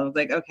wonderful. I was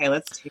like, okay,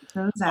 let's take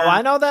those out. Oh,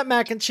 I know that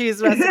mac and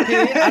cheese recipe.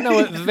 I know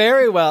it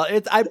very well.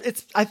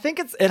 I think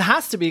it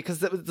has to be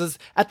because it was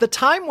at the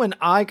time when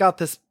I got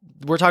this.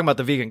 We're talking about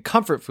the vegan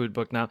comfort food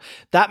book now.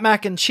 That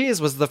mac and cheese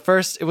was the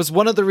first. It was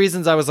one of the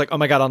reasons I was like, oh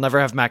my God, I'll never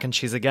have mac and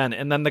cheese again.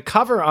 And then the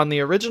cover on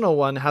the original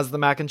one has the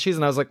mac and cheese.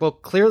 And I was like, well,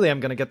 clearly I'm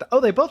going to get that. Oh,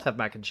 they both have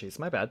mac and cheese.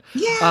 My bad.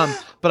 Yeah.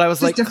 But I was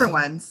Just like, different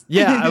ones.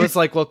 Yeah. I was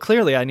like, well,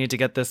 clearly I need to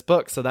get this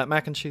book. So that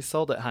mac and cheese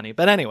sold it, honey.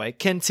 But anyway,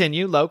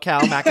 continue. Low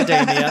cal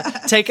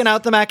macadamia, taking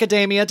out the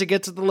macadamia to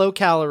get to the low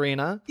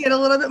calorina. Get a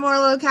little bit more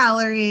low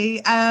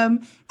calorie.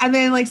 And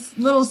then like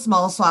little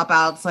small swap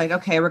outs, like,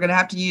 okay, we're going to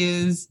have to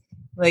use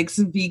like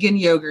some vegan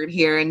yogurt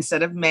here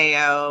instead of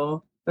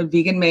mayo, but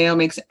vegan mayo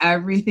makes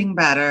everything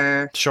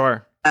better.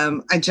 Sure.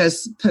 I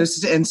just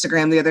posted to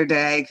Instagram the other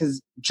day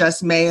because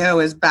Just Mayo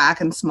is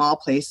back in small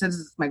places.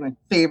 It's like my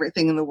favorite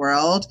thing in the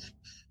world.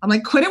 I'm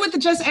like, quit it with the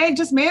Just Egg.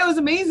 Just Mayo is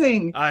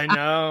amazing. I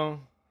know.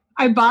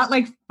 I bought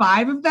like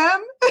 5 of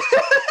them.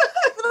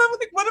 And I'm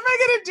like, what am I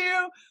going to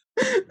do?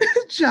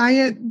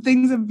 Giant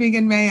things of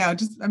vegan mayo.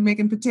 I'm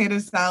making potato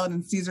salad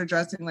and Caesar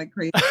dressing like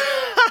crazy.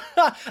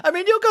 I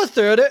mean, you'll go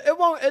through it.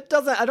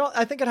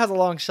 I think it has a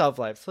long shelf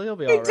life, so you'll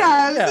be all right. It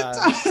does. Yeah. It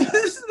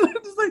does.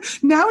 It's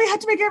like, now we have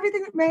to make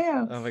everything with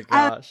mayo. Oh my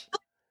gosh.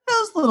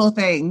 Those little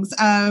things.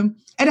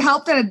 It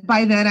helped that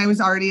by then I was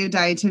already a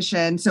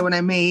dietitian. So when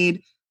I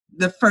made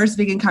the first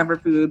vegan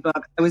comfort food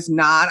book, I was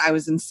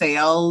in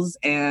sales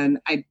and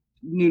I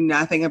knew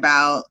nothing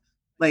about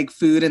like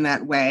food in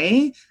that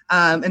way.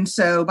 And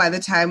so by the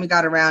time we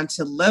got around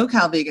to low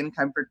cal vegan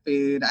comfort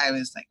food, I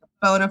was like a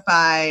bona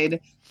fide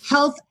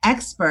health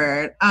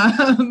expert.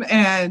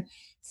 And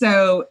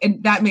so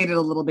that made it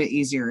a little bit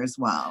easier as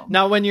well.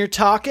 Now, when you're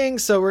talking,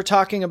 so we're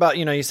talking about,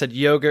 you said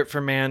yogurt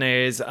for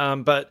mayonnaise,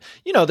 but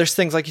there's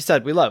things like you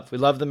said, we love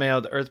the mayo,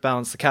 the earth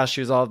balance, the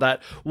cashews, all of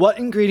that. What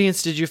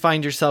ingredients did you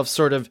find yourself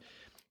sort of,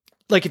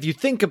 like if you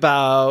think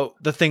about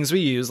the things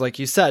we use, like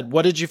you said,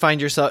 what did you find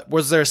yourself,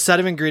 was there a set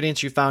of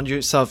ingredients you found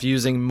yourself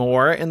using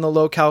more in the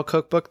low cal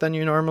cookbook than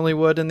you normally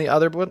would in the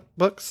other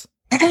books?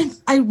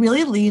 I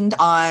really leaned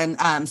on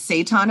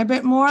seitan a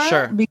bit more.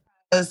 Sure.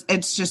 Because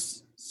it's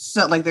just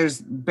so like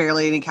there's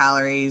barely any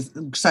calories,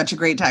 such a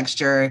great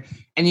texture,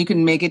 and you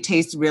can make it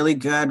taste really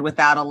good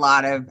without a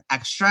lot of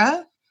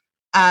extra.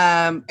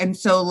 And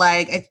so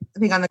like I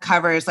think on the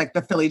cover is like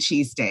the Philly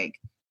cheesesteak.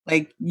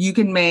 Like you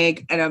can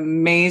make an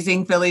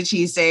amazing Philly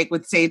cheesesteak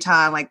with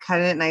seitan, like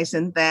cutting it nice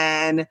and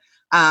thin,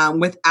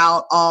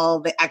 without all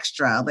the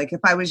extra. Like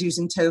if I was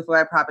using tofu,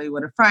 I probably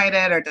would have fried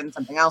it or done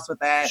something else with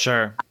it.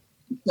 Sure.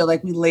 So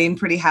like we leaned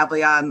pretty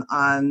heavily on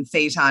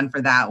seitan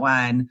for that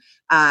one.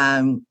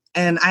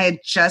 And I had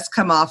just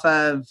come off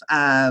of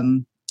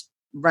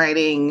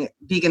writing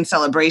vegan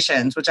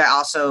celebrations, which I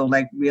also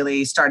like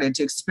really started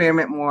to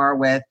experiment more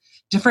with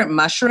different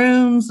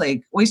mushrooms,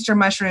 like oyster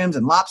mushrooms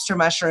and lobster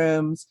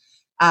mushrooms,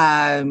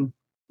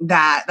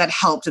 that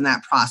helped in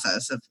that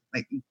process of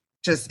like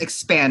just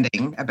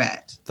expanding a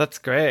bit. That's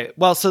great.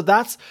 Well, so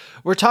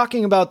we're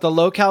talking about the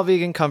low cal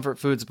vegan comfort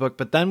foods book,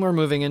 but then we're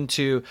moving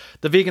into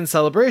the vegan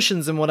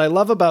celebrations. And what I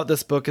love about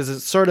this book is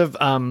it's sort of,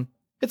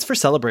 it's for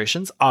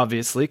celebrations,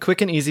 obviously, quick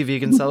and easy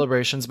vegan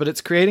celebrations, but it's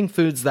creating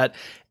foods that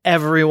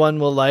everyone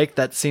will like.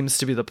 That seems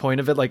to be the point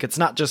of it. Like it's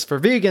not just for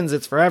vegans,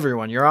 it's for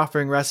everyone. You're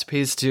offering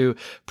recipes to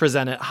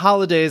present at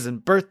holidays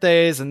and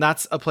birthdays, and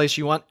that's a place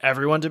you want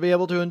everyone to be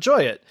able to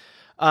enjoy it.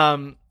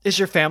 Is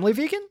your family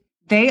vegan?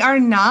 They are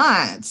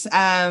not.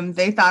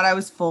 They thought I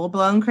was full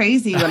blown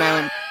crazy when I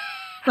went.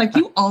 Like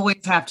you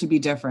always have to be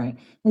different.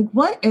 Like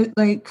what?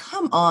 Like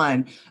come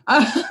on.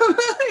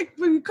 Like,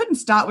 we couldn't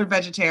stop with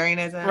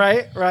vegetarianism.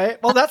 Right.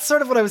 Well, that's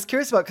sort of what I was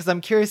curious about because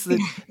I'm curious.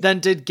 Then,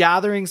 did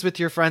gatherings with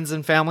your friends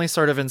and family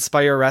sort of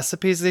inspire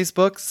recipes? These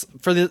books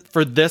for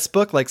this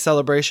book, like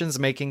celebrations,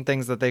 making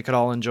things that they could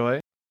all enjoy.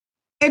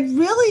 It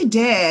really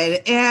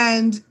did,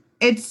 and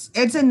it's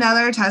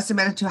another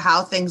testament to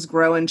how things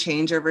grow and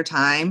change over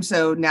time.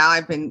 So now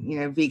I've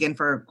been, vegan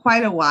for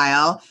quite a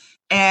while,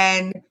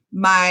 and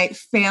my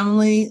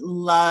family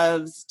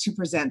loves to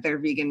present their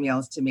vegan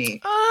meals to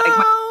me.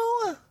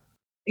 Oh.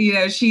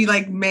 She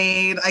like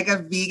made like a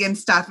vegan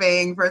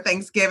stuffing for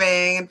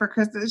Thanksgiving and for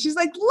Christmas. She's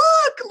like,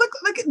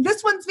 look,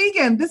 this one's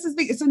vegan. This is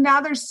vegan. So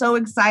now they're so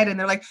excited.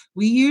 They're like,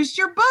 we used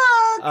your book.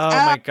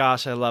 Oh my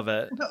gosh, I love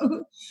it.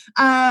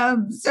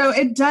 So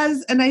it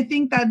does. And I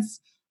think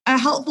that's a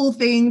helpful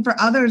thing for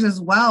others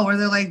as well, where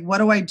they're like, what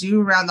do I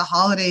do around the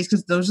holidays?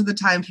 Because those are the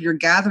times you're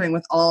gathering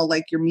with all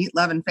like your meat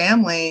loving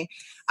family.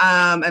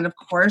 And of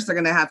course they're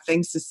going to have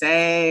things to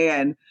say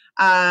and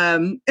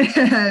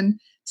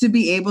to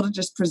be able to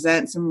just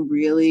present some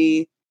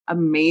really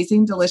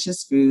amazing,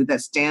 delicious food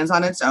that stands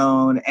on its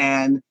own.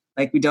 And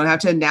like, we don't have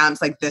to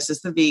announce like, this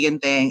is the vegan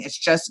thing. It's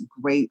just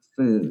great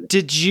food.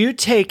 Did you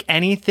take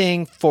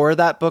anything for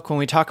that book when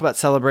we talk about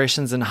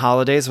celebrations and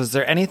holidays? Was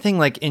there anything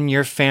like in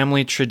your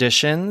family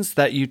traditions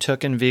that you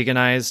took and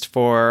veganized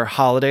for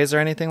holidays or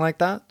anything like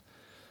that?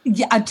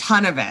 Yeah, a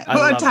ton of it. I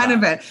love A ton that.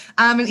 of it.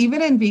 And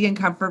even in vegan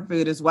comfort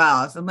food as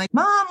well. So I'm like,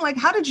 Mom, like,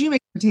 how did you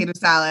make potato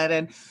salad?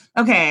 And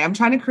okay, I'm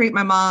trying to create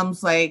my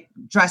mom's like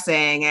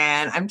dressing,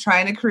 and I'm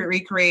trying to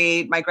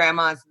recreate my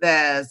grandma's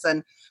this.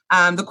 And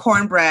the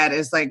cornbread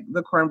is like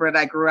the cornbread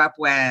I grew up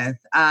with.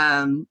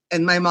 And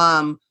my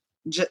mom,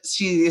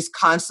 she is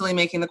constantly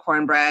making the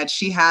cornbread.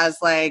 She has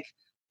like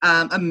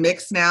a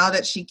mix now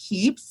that she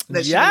keeps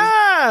that she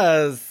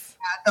Yes.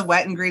 the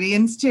wet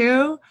ingredients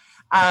too.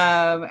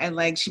 And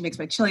like she makes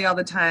my chili all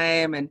the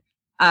time. And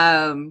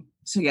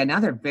so yeah, now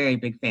they're very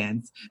big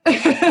fans.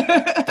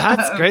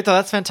 That's great though.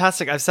 That's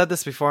fantastic. I've said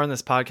this before in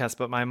this podcast,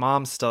 but my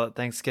mom still at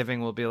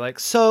Thanksgiving will be like,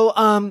 so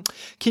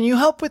can you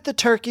help with the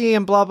turkey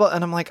and blah blah?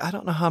 And I'm like, I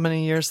don't know how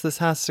many years this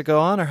has to go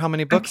on or how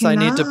many books I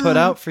need to put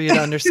out for you to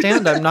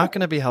understand I'm not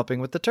going to be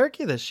helping with the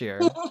turkey this year.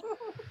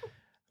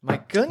 My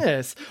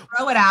goodness.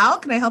 Throw it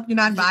out. Can I help you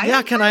not buy it?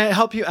 Yeah, can I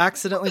help you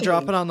accidentally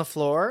drop it on the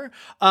floor?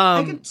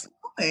 I can totally.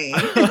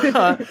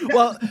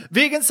 Well,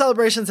 Vegan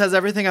Celebrations has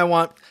everything I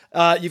want.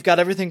 You've got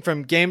everything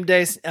from game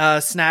day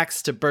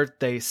snacks to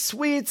birthday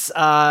sweets.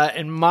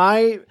 In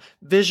my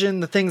vision,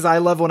 the things I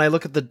love when I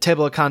look at the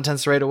table of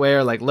contents right away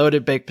are like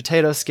loaded baked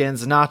potato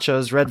skins,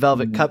 nachos, red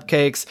velvet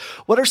cupcakes.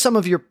 What are some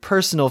of your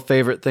personal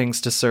favorite things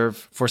to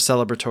serve for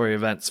celebratory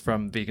events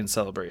from Vegan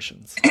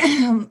Celebrations?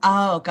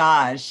 Oh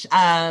gosh.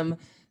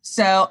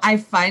 So I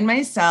find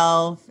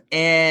myself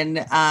in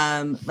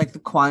like the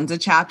Kwanzaa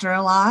chapter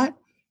a lot.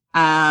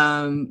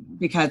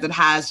 Because it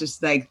has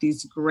just like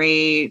these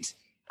great,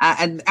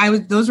 and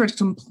those were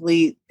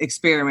complete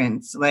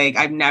experiments. Like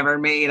I've never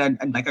made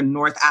a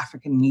North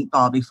African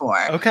meatball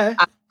before. Okay.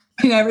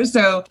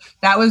 So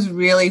that was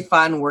really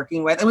fun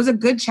working with. It was a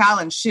good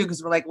challenge too,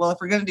 because we're like, well, if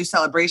we're going to do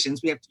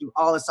celebrations, we have to do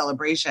all the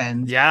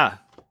celebrations. Yeah.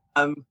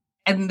 And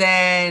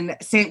then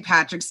St.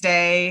 Patrick's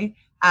Day,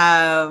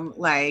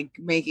 like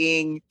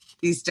making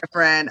these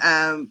different,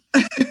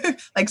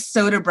 like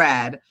soda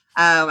bread.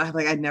 I'm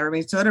like, I'd never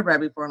made soda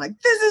bread before. I'm like,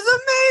 this is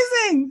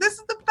amazing. This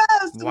is the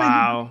best.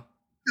 Wow.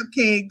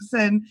 Cupcakes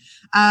and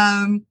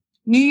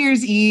New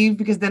Year's Eve,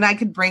 because then I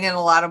could bring in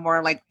a lot of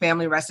more like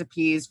family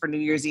recipes for New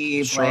Year's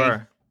Eve. Sure.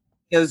 Like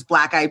those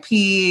black eyed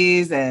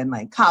peas and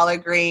like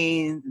collard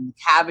greens and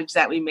cabbage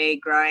that we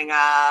made growing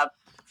up.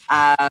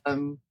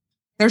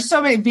 There's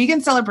so many.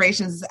 Vegan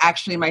Celebrations is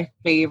actually my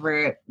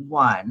favorite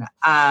one.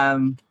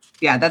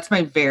 Yeah, that's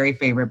my very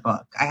favorite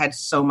book. I had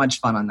so much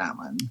fun on that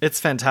one.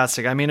 It's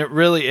fantastic. I mean, it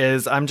really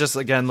is. I'm just,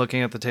 again,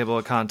 looking at the table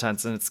of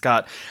contents and it's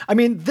got, I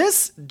mean,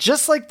 this,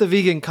 just like the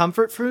vegan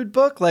comfort food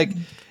book, like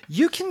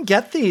you can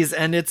get these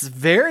and it's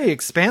very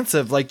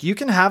expansive. Like you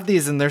can have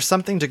these and there's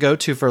something to go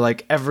to for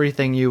like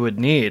everything you would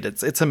need.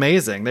 It's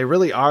amazing. They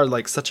really are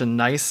like such a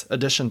nice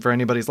addition for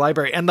anybody's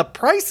library. And the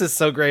price is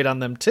so great on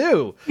them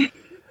too.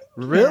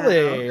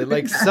 Really? Yeah.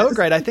 Like so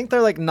great. I think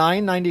they're like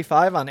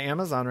 $9.95 on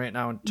Amazon right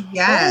now and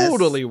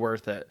totally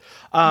worth it.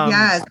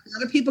 Yes. A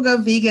lot of people go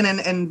vegan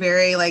in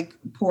very like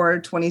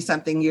poor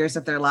 20-something years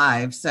of their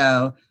lives.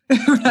 So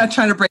we're not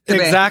trying to break the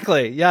bank.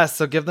 Exactly. Yes.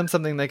 So give them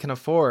something they can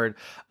afford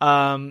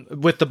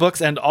with the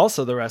books and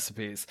also the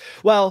recipes.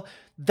 Well,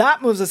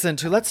 that moves us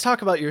into, let's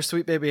talk about your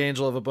sweet baby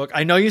angel of a book.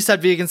 I know you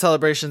said Vegan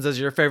Celebrations is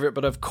your favorite,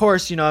 but of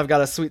course, you know, I've got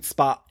a sweet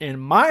spot in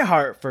my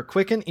heart for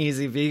quick and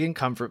easy vegan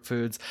comfort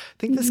foods. I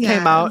think this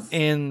came out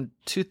in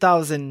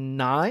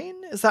 2009.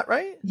 Is that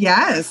right?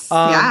 Yes.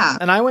 Yeah.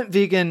 And I went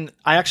vegan.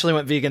 I actually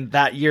went vegan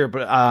that year,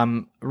 but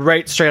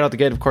right straight out the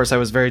gate, of course, I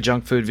was very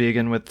junk food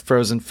vegan with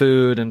frozen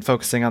food and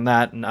focusing on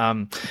that.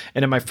 And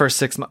in my first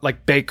 6 months,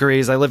 like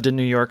bakeries, I lived in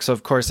New York. So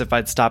of course, if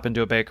I'd stop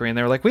into a bakery and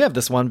they were like, we have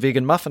this one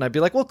vegan muffin, I'd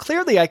be like, well,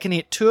 clearly I can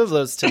eat 2 of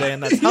those today.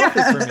 And that's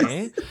healthy for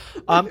me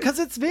because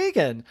it's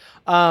vegan.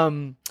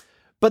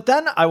 But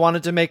then I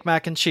wanted to make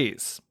mac and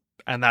cheese.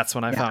 And that's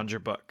when I found your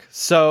book.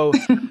 So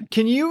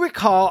can you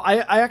recall,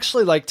 I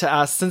actually like to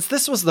ask, since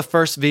this was the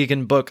first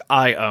vegan book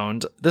I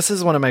owned, this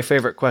is one of my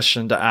favorite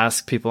questions to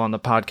ask people on the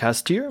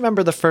podcast. Do you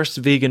remember the first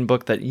vegan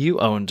book that you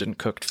owned and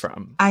cooked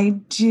from? I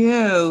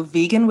do.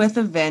 Vegan with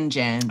a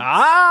Vengeance. Yes.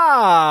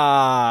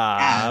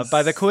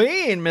 By the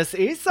queen, Miss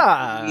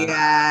Isa.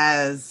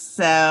 Yes.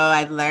 So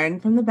I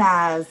learned from the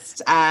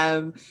best.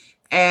 And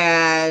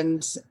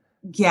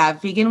yeah,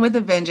 Vegan with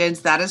a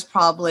Vengeance, that is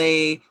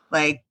probably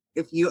like,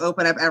 if you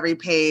open up every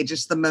page,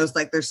 it's the most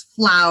like there's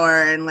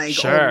flour and like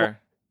sure.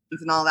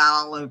 and all that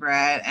all over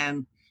it,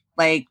 and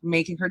like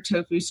making her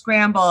tofu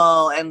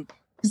scramble. And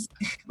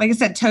like I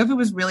said, tofu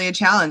was really a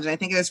challenge. And I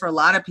think it is for a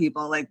lot of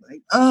people. Like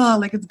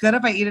it's good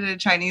if I eat it at a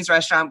Chinese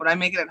restaurant, but I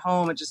make it at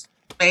home, it just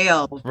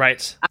failed.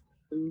 Right.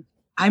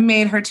 I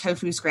made her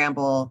tofu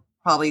scramble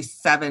probably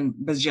 7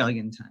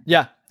 bajillion times.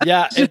 Yeah.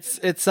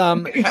 It's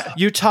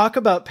you talk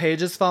about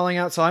pages falling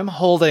out. So I'm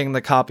holding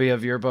the copy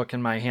of your book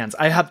in my hands.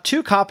 I have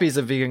 2 copies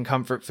of Vegan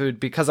Comfort Food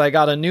because I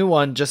got a new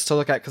one just to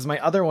look at, because my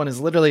other one is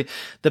literally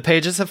the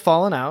pages have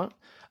fallen out.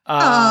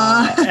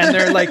 And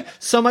they're like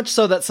so much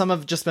so that some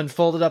have just been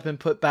folded up and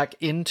put back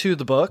into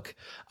the book.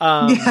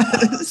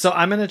 So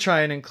I'm going to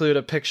try and include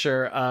a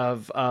picture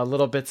of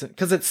little bits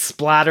because it's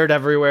splattered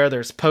everywhere.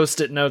 There's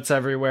Post-it notes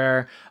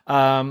everywhere.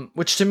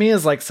 which to me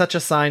is like such a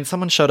sign.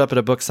 Someone showed up at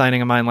a book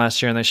signing of mine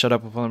last year, and they showed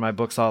up with one of my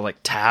books all like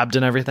tabbed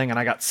and everything, and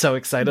I got so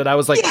excited. I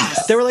was like,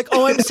 they were like,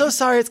 "Oh, I'm so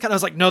sorry." I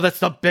was like, "No, that's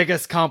the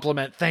biggest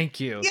compliment. Thank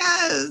you."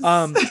 Yes.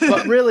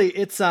 But really,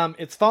 it's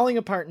falling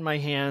apart in my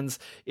hands.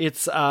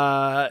 It's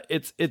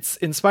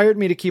inspired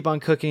me to keep on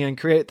cooking and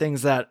create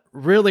things that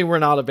really were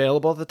not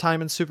available at the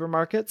time in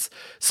supermarkets.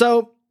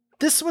 So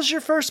this was your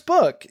first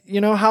book.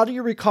 How do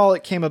you recall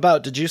it came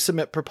about? Did you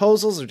submit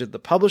proposals, or did the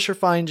publisher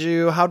find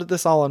you? How did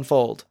this all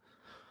unfold?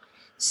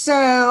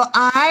 So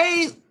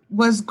I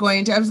was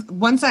going to,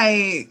 once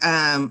I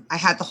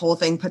had the whole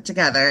thing put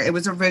together, it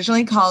was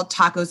originally called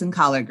Tacos and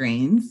Collard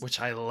Greens, which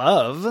I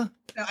love. So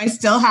I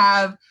still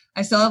have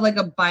like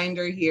a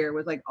binder here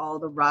with like all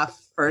the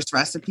rough first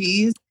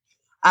recipes.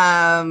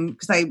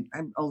 Because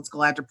I'm old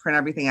school. I have to print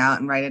everything out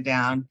and write it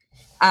down.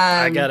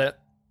 I get it.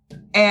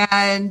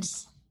 And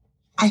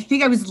I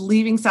think I was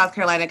leaving South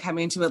Carolina,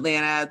 coming to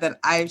Atlanta, that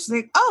I was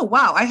like, oh,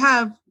 wow, I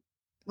have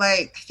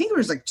like, I think there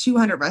was like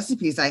 200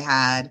 recipes I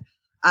had.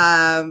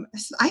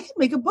 So I can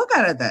make a book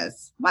out of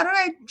this. Why don't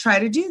I try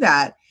to do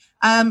that?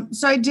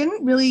 So I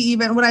didn't really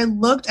even, when I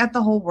looked at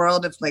the whole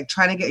world of like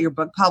trying to get your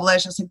book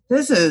published, I was like,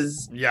 this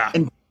is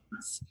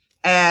intense.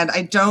 And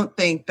I don't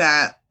think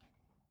that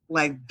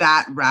like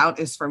that route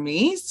is for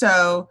me.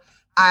 So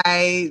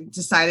I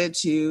decided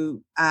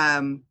to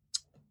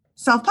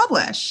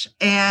self-publish.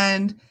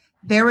 And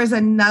there was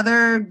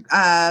another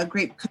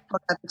great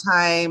cookbook at the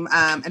time,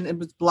 and it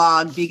was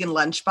blog Vegan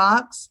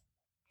Lunchbox.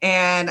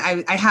 And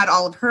I had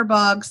all of her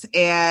books,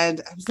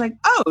 and I was like,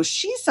 oh,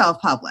 she's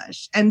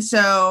self-published. And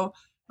so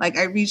like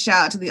I reached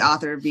out to the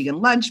author of Vegan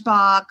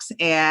Lunchbox,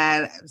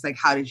 and I was like,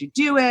 how did you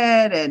do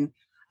it? And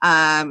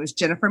it was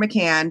Jennifer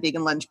McCann,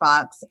 Vegan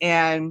Lunchbox.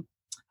 And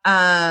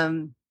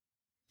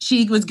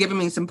she was giving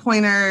me some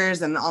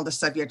pointers and all the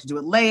stuff you have to do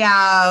with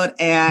layout.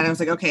 And I was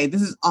like, okay,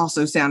 this is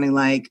also sounding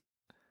like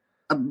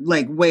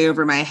way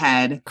over my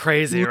head.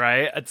 Crazy,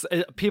 right?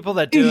 People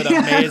that do it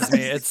amaze me.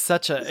 It's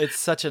such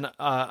an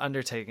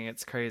undertaking.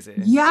 It's crazy.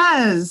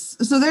 Yes.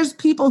 So there's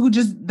people who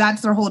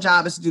that's their whole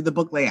job is to do the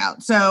book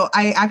layout. So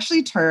I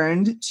actually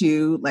turned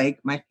to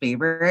like my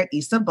favorite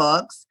Issa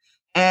Books,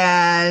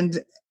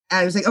 and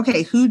I was like,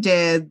 okay, who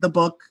did the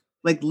book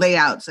like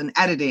layouts and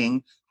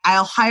editing?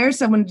 I'll hire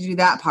someone to do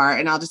that part,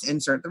 and I'll just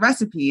insert the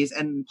recipes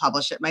and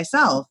publish it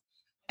myself.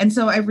 And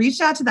so I reached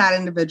out to that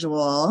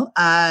individual,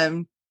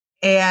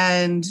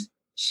 and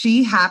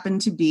she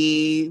happened to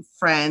be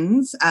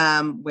friends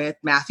with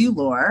Matthew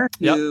Lohr,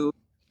 who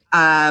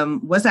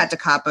was at Da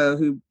Capo,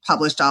 who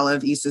published all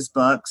of Issa's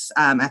books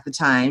at the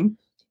time.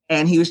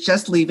 And he was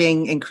just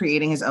leaving and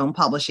creating his own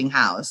publishing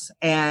house.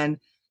 And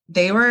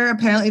they were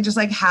apparently just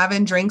like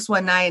having drinks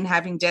one night and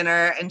having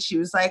dinner. And she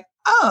was like,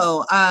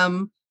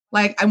 oh,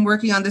 like I'm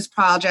working on this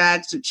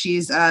project.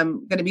 She's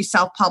going to be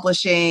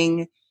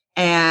self-publishing.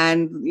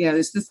 And,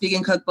 it's this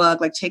vegan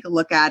cookbook, like take a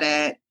look at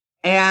it.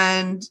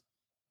 And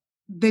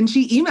then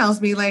she emails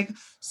me like,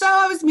 so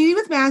I was meeting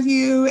with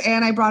Matthew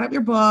and I brought up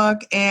your book,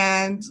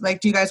 and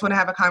like, do you guys want to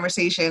have a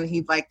conversation?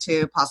 He'd like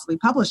to possibly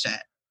publish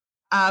it.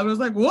 I was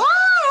like, what?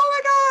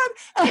 Oh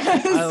my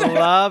God. I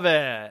love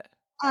it.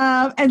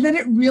 And then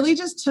it really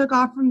just took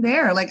off from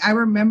there. Like I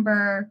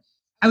remember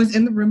I was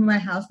in the room of my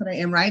house that I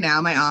am right now,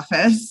 my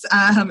office.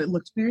 It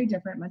looked very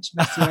different, much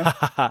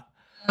messier.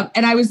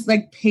 And I was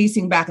like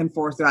pacing back and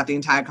forth throughout the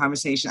entire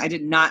conversation. I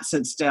did not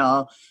sit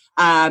still.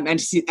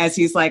 And as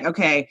he's like,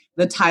 okay,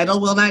 the title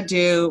will not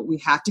do. We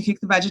have to kick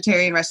the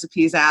vegetarian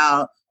recipes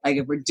out. Like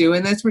if we're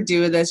doing this, we're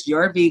doing this.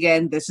 You're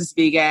vegan. This is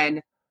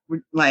vegan.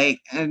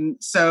 And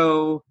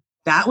so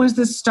that was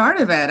the start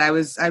of it. I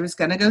was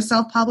going to go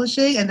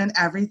self-publishing, and then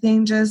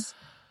everything just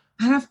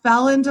kind of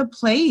fell into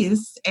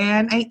place.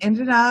 And I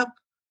ended up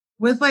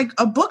with like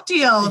a book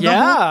deal.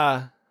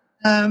 Yeah.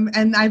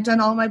 And I've done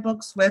all my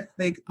books with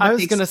the. I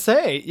was gonna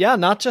say,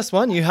 not just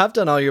one. You have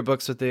done all your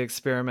books with The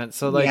Experiment,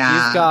 so like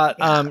you've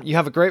got, you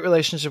have a great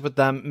relationship with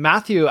them.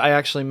 Matthew, I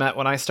actually met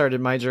when I started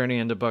my journey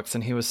into books,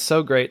 and he was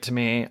so great to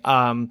me,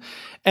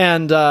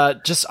 and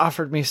just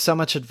offered me so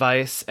much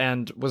advice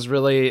and was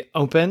really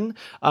open,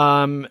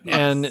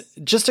 and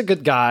just a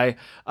good guy.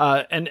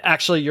 And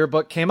actually, your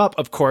book came up,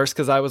 of course,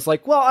 because I was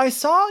like, well, I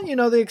saw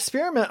The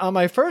Experiment on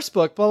my first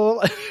book, blah, blah,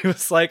 blah. He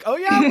was like, oh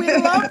yeah, we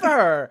love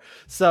her.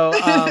 So.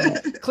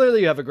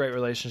 Clearly you have a great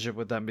relationship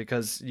with them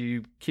because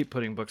you keep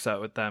putting books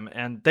out with them,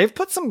 and they've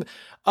put some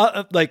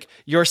like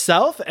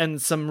yourself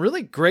and some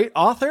really great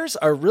authors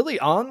are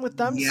really on with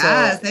them.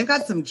 Yes, they've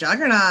got some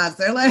juggernauts.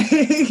 They're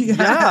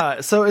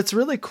like, so it's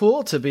really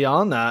cool to be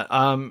on that.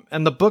 And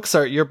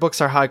your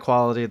books are high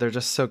quality. They're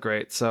just so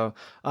great. So,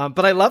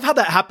 but I love how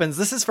that happens.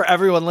 This is for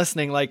everyone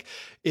listening. Like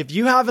if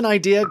you have an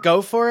idea,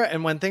 go for it.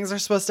 And when things are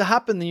supposed to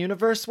happen, the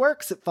universe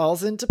works. It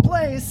falls into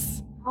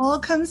place. All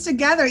comes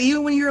together,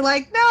 even when you're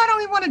like, no, I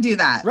don't even want to do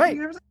that. Right.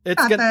 Like,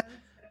 It's good.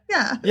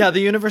 Yeah. Yeah, the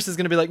universe is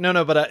going to be like,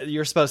 no, but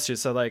you're supposed to.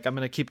 So like, I'm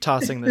going to keep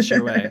tossing this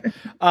your way.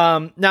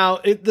 Now,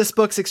 this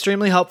book's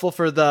extremely helpful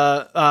for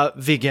the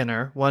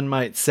veganer, one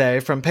might say.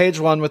 From page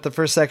 1, with the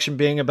first section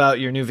being about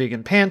your new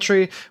vegan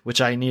pantry,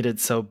 which I needed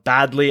so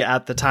badly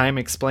at the time,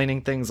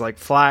 explaining things like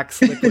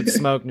flax, liquid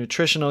smoke,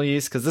 nutritional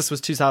yeast, because this was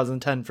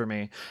 2010 for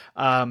me.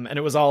 And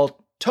it was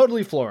all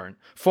totally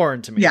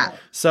foreign to me. Yeah.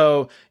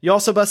 So you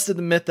also busted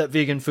the myth that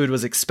vegan food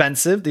was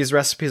expensive. These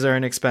recipes are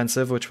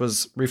inexpensive, which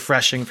was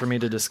refreshing for me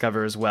to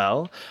discover as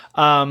well.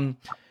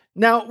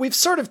 Now, we've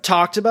sort of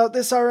talked about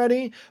this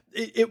already.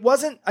 It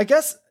wasn't, I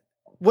guess,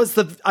 was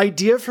the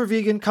idea for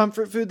vegan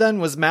comfort food then,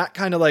 was Matt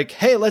kind of like,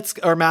 hey,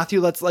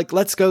 Matthew,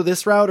 let's go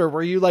this route? Or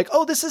were you like,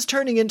 oh, this is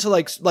turning into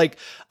like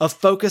a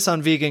focus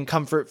on vegan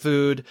comfort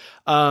food?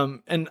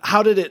 And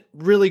how did it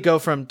really go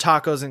from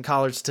tacos and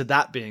collards to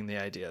that being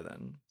the idea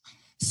then?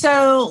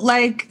 So,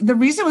 like, the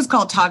reason it was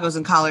called tacos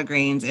and collard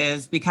greens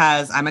is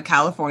because I'm a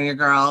California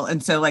girl.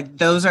 And so, like,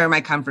 those are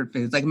my comfort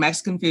foods. Like,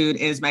 Mexican food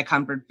is my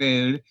comfort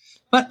food.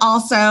 But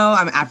also,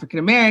 I'm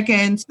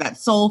African-American. So that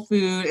soul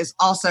food is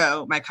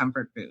also my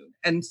comfort food.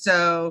 And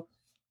so,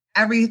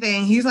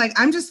 everything, he's like,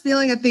 I'm just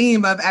feeling a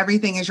theme of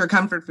everything is your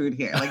comfort food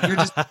here. Like, you're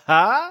just...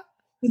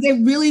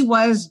 It really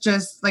was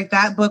just, like,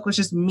 that book was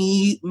just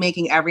me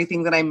making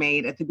everything that I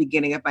made at the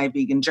beginning of my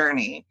vegan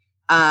journey.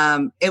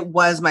 It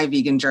was my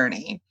vegan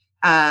journey.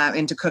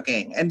 Into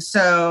cooking. And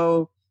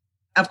so,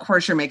 of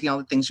course, you're making all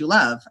the things you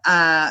love.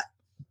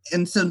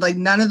 And so, like,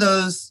 none of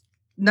those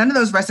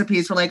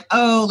recipes were like,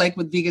 oh, like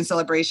with vegan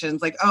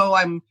celebrations, like, oh,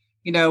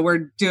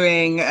 we're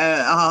doing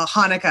a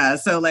Hanukkah.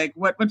 So, like,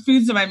 what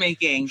foods am I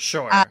making?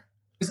 Sure.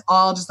 It's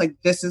all just like,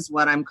 this is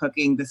what I'm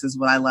cooking. This is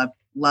what I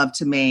love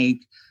to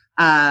make.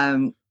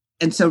 And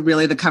so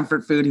really the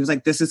comfort food, he was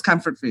like, this is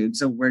comfort food.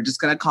 So we're just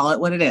going to call it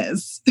what it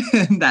is.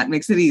 That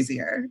makes it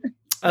easier.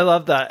 I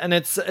love that. And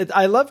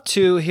I love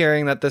too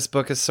hearing that this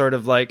book is sort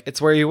of like, it's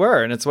where you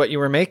were and it's what you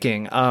were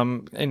making.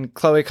 In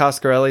Chloe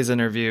Coscarelli's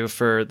interview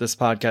for this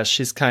podcast,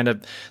 she's kind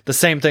of, the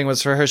same thing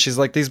was for her. She's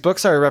like, these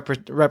books are a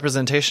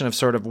representation of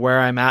sort of where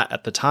I'm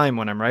at the time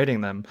when I'm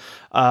writing them.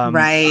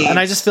 Right. And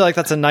I just feel like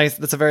that's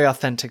a very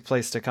authentic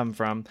place to come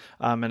from.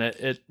 And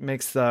it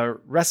makes the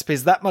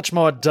recipes that much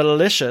more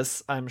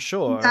delicious, I'm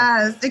sure.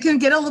 Yes. It can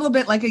get a little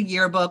bit like a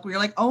yearbook where you're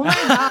like, oh my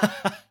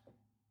God.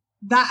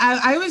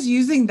 That I was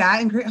using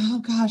that and oh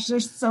gosh,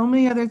 there's so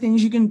many other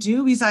things you can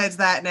do besides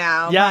that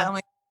now. Yeah. But I'm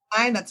like,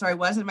 fine, that's where I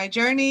was in my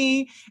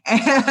journey.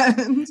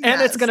 And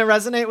it's going to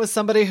resonate with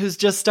somebody who's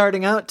just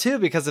starting out too,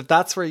 because if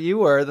that's where you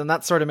were, then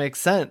that sort of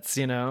makes sense,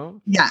 you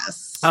know?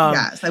 Yes.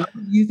 Yes. I was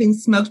using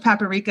smoked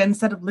paprika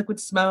instead of liquid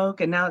smoke.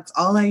 And now it's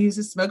all I use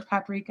is smoked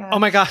paprika. Oh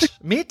my gosh.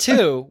 Me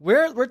too.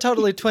 We're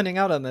totally twinning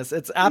out on this.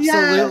 It's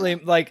absolutely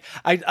like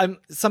I'm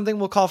something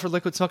we'll call for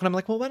liquid smoke. And I'm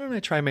like, well, why don't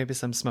I try maybe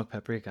some smoked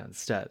paprika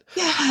instead?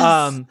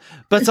 Yes.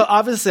 But so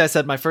obviously I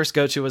said my first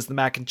go-to was the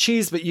mac and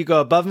cheese, but you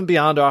go above and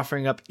beyond,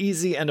 offering up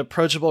easy and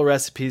approachable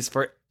recipes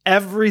for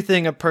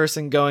everything a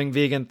person going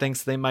vegan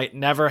thinks they might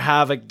never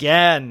have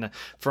again.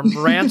 From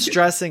ranch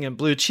dressing and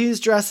blue cheese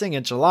dressing,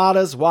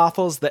 enchiladas,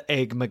 waffles, the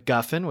egg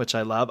McGuffin, which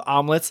I love,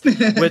 omelets,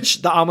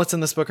 which the omelets in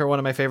this book are one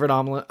of my favorite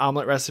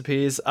omelet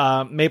recipes,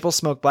 maple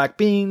smoked black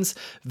beans,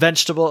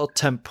 vegetable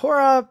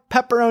tempura,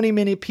 pepperoni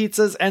mini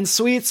pizzas, and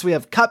sweets. We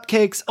have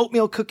cupcakes,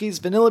 oatmeal cookies,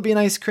 vanilla bean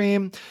ice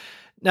cream.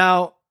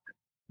 Now,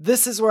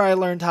 this is where I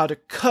learned how to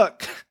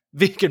cook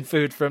vegan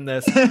food from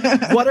this.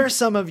 What are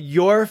some of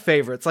your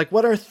favorites? Like,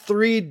 what are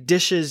 3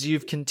 dishes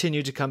you've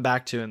continued to come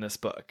back to in this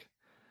book?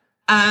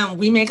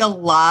 We make a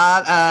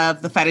lot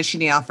of the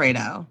fettuccine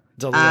Alfredo.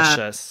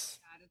 Delicious.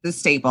 The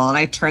staple. And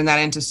I turn that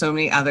into so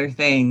many other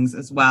things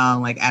as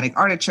well, like adding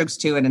artichokes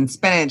to it and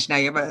spinach. Now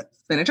you have a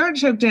spinach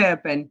artichoke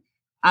dip. And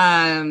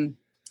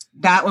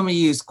that one we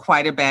use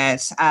quite a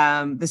bit.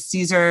 The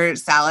Caesar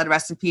salad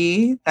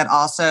recipe, that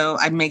also,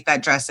 I make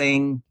that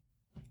dressing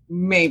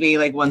maybe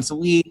like once a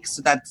week.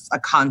 So that's a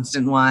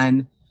constant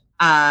one.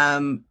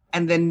 And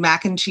then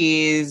mac and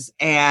cheese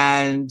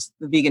and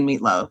the vegan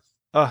meatloaf,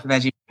 the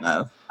veggie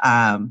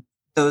meatloaf.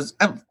 Those,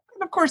 and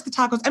of course the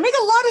tacos. I make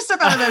a lot of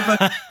stuff out of that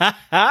book.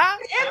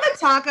 And the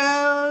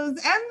tacos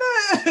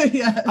and the,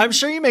 yeah. I'm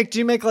sure do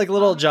you make like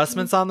little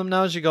adjustments on them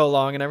now as you go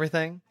along and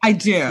everything? I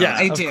do. Yeah,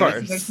 I do. Of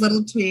course. There's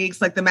little tweaks,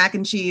 like the mac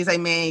and cheese I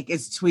make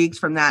is tweaked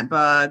from that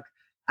book.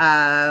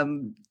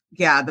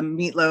 Yeah, the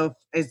meatloaf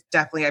is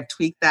definitely, I've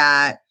tweaked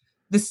that.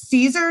 The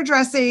Caesar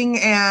dressing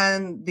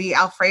and the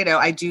Alfredo,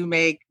 I do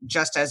make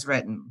just as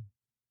written.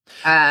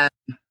 Yeah.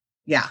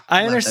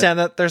 I understand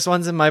that there's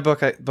ones in my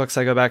books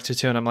I go back to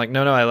too, and I'm like,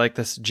 no, I like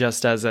this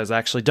just as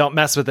actually don't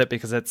mess with it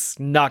because it's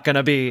not going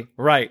to be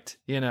right,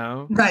 you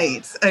know?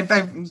 Right. I've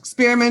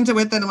experimented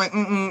with it. I'm like,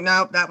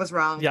 nope, that was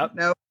wrong. Yep.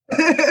 Nope.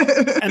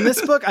 And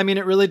this book, I mean,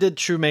 it really did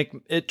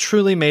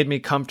truly made me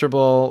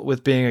comfortable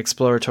with being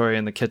exploratory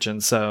in the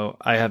kitchen. So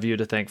I have you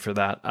to thank for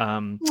that.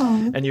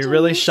 And you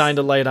really shined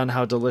a light on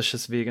how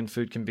delicious vegan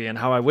food can be and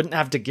how I wouldn't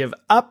have to give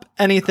up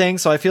anything.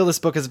 So I feel this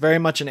book is very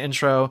much an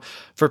intro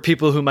for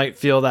people who might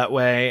feel that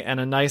way, and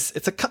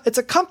it's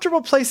a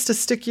comfortable place to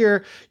stick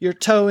your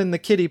toe in the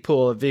kiddie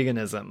pool of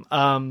veganism.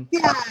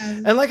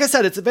 And like I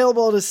said, it's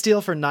available to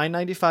steal for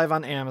 $9.95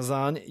 on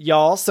Amazon,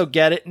 y'all. So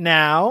get it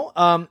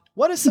now.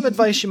 What is some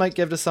advice you might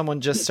give to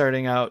someone just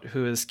starting out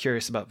who is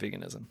curious about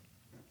veganism?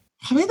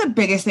 Probably the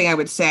biggest thing I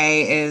would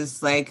say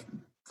is like,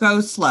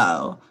 go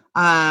slow.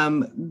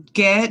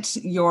 Get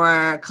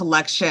your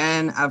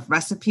collection of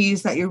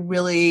recipes that you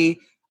really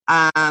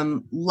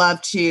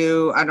love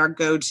to and are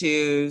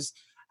go-tos.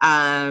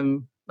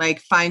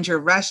 Like find your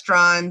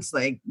restaurants,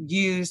 like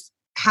use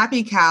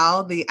Happy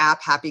Cow, the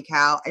app Happy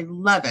Cow. I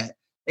love it.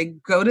 Like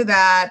go to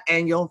that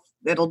and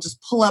it'll just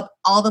pull up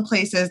all the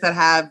places that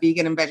have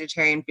vegan and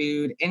vegetarian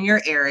food in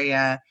your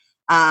area.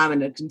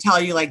 And it can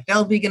tell you like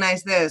they'll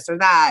veganize this or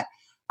that.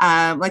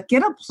 Like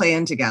get a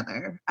plan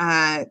together.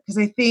 Because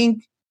I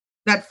think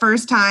that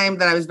first time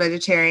that I was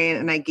vegetarian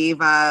and I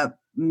gave up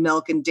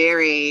milk and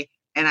dairy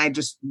and I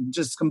just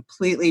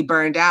completely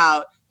burned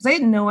out because I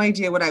had no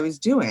idea what I was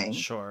doing.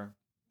 Sure.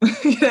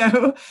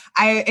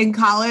 In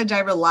college,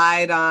 I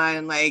relied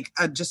on like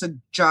just a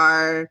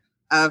jar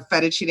of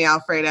fettuccine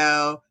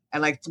Alfredo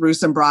and like threw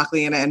some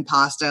broccoli in it and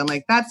pasta. And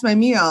like, that's my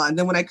meal. And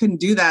then when I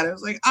couldn't do that, I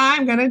was like,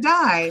 I'm going to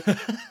die.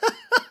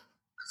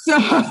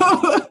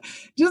 So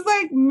just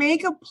like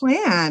make a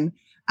plan.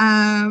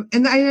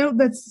 And I know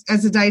that's,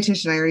 as a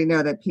dietitian, I already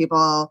know that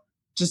people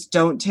just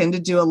don't tend to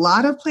do a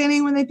lot of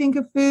planning when they think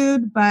of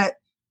food. But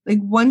like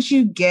once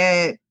you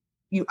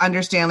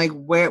understand like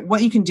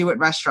what you can do at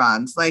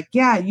restaurants, like,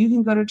 yeah, you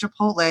can go to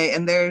Chipotle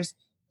and there's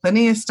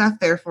plenty of stuff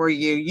there for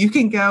you. You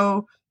can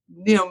go,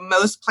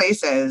 most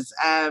places.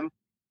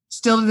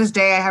 Still to this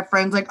day, I have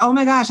friends like, oh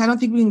my gosh, I don't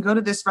think we can go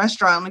to this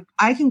restaurant. I'm like,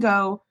 I can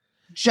go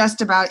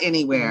just about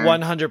anywhere.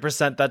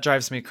 100%. That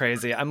drives me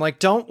crazy. I'm like,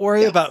 don't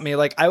worry about me.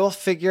 Like, I will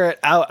figure it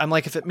out. I'm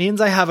like, if it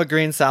means I have a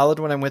green salad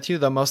when I'm with you,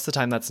 though most of the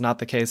time that's not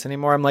the case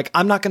anymore. I'm like,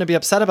 I'm not going to be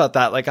upset about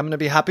that. Like, I'm going to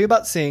be happy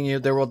about seeing you.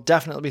 There will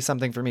definitely be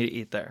something for me to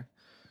eat there.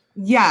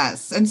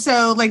 Yes. And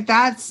so like,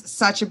 that's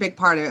such a big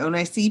part of it. When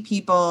I see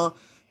people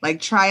like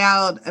try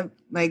out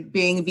like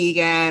being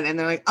vegan and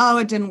they're like, oh,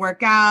 it didn't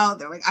work out.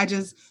 They're like, I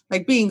just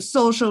like being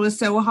social was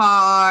so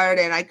hard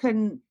and I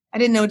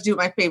didn't know what to do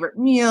with my favorite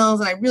meals.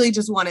 And I really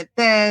just wanted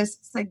this.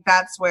 It's like,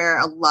 that's where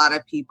a lot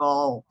of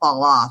people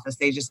fall off, as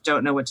they just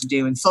don't know what to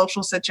do in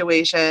social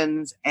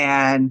situations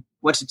and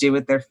what to do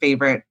with their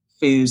favorite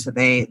foods that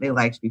they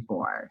liked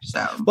before.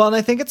 So, well, and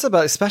I think it's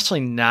about,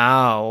 especially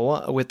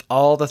now with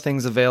all the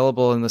things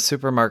available in the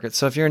supermarket.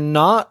 So if you're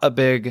not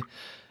big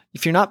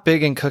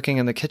in cooking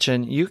in the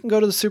kitchen, you can go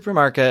to the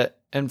supermarket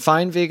and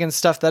find vegan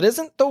stuff that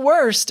isn't the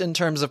worst in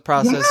terms of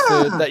processed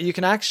food that you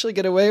can actually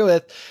get away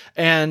with.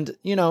 And,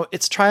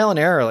 it's trial and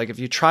error. Like if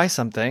you try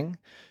something,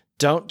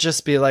 don't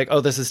just be like,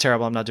 oh, this is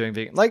terrible, I'm not doing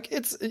vegan. Like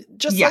it's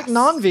just like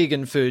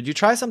non-vegan food. You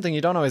try something,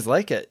 you don't always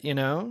like it,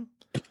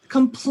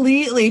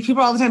 Completely.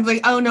 People all the time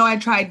like, oh no, I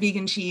tried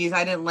vegan cheese,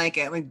 I didn't like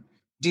it. Like,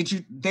 did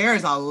you?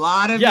 There's a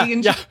lot of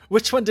vegan. Yeah.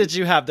 Which one did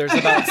you have? There's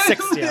about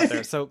 60 out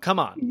there. So come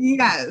on.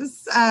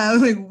 Yes.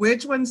 Like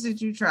which ones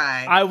did you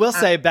try? I will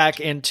say back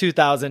in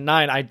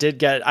 2009,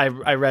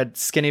 I read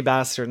Skinny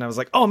Bastard and I was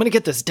like, oh, I'm going to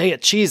get this day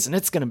at cheese and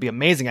it's going to be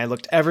amazing. I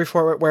looked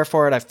everywhere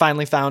for it. I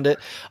finally found it.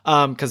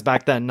 Cause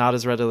back then not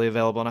as readily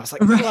available. And I was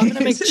like, I'm going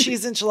to make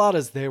cheese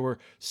enchiladas. They were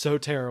so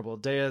terrible.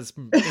 Daya's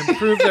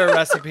improved their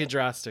recipe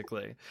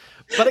drastically.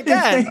 But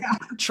again,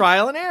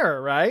 trial and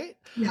error, right?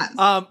 Yes.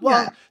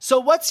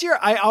 So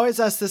I always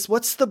ask this,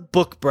 what's the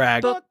book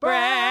brag? Book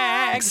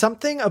brag.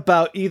 Something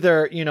about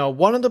either,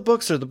 one of the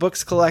books or the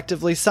books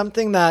collectively,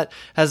 something that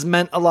has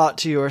meant a lot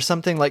to you, or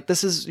something like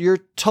this is your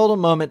total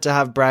moment to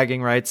have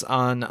bragging rights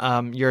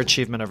on your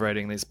achievement of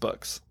writing these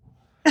books.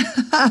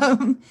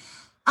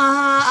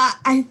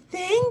 I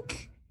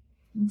think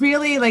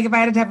really like if I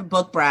had to have a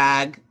book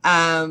brag,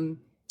 I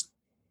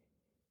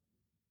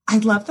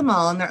love them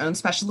all in their own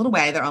special little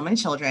way. They're all my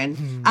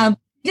children.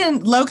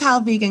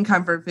 Low-cal vegan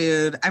comfort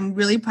food. I'm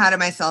really proud of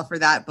myself for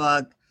that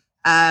book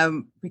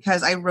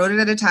because I wrote it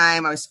at a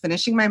time. I was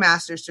finishing my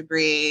master's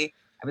degree.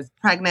 I was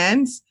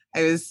pregnant.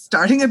 I was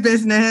starting a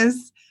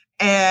business.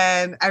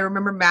 And I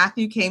remember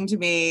Matthew came to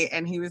me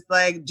and he was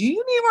like, do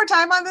you need more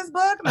time on this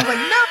book? And I was like,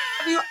 no,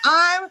 Matthew,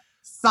 I'm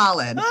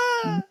solid.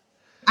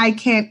 I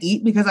can't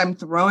eat because I'm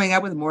throwing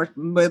up with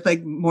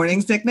morning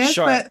sickness.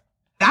 Sure. But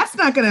that's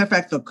not going to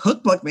affect the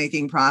cookbook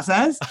making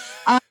process.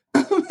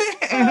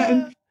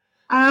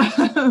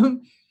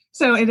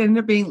 So it ended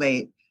up being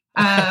late.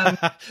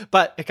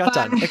 But it got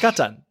done. It got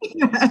done.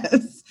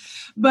 Yes.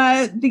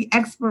 But the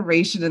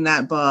exploration in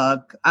that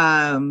book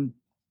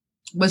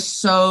was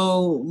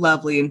so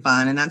lovely and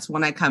fun. And that's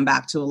one I come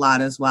back to a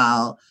lot as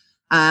well.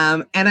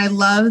 And I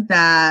love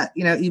that,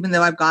 even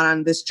though I've gone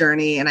on this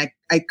journey and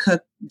I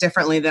cook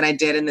differently than I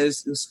did in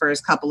those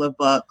first couple of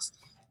books,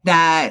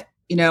 that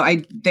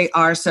they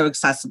are so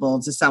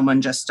accessible to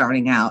someone just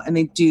starting out, and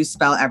they do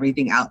spell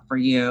everything out for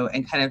you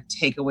and kind of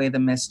take away the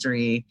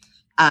mystery.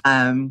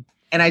 And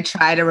I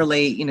try to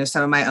relate,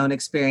 some of my own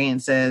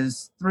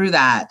experiences through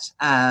that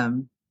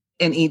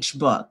in each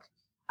book.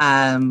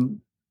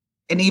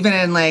 And even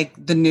in like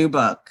the new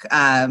book,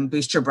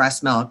 Boost Your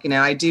Breast Milk,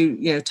 I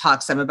do,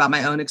 talk some about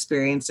my own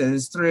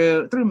experiences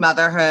through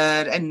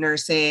motherhood and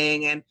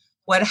nursing and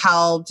what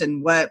helped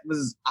and what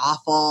was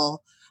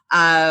awful.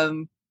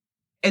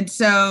 And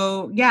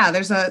so, yeah,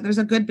 there's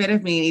a good bit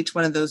of me in each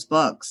one of those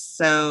books.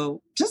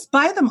 So just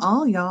buy them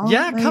all, y'all.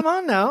 Yeah, come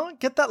on now.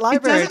 Get that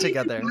library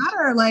together. It doesn't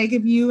matter. Like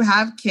if you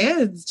have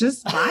kids,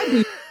 just buy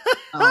them.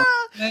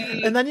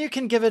 And then you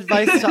can give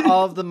advice to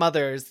all of the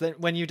mothers that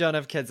when you don't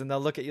have kids, and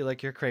they'll look at you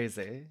like you're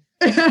crazy.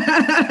 You'll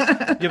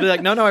be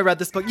like, no, I read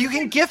this book. You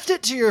can gift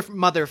it to your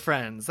mother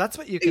friends. That's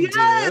what you can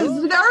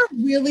do. There are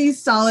really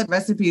solid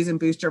recipes in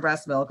Boost Your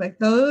Breast Milk. Like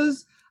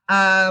those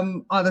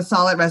are the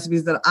solid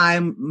recipes that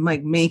I'm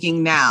like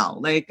making now.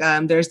 Like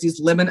there's these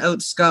lemon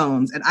oat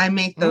scones, and I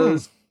make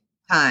those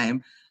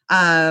time.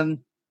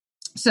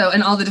 So,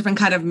 and all the different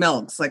kind of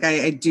milks. Like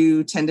I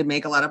do tend to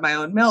make a lot of my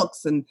own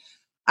milks, and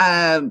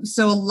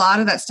so a lot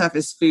of that stuff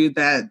is food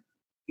that,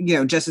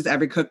 just as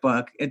every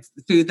cookbook, it's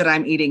the food that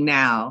I'm eating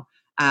now.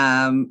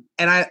 And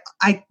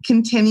I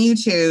continue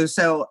to,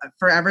 so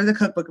forever the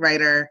cookbook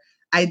writer,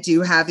 I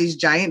do have these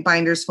giant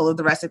binders full of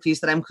the recipes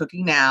that I'm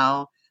cooking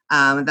now,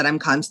 that I'm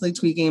constantly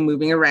tweaking and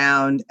moving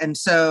around. And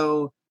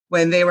so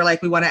when they were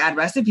like, we want to add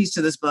recipes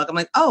to this book, I'm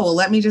like, oh, well,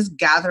 let me just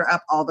gather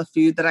up all the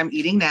food that I'm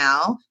eating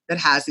now that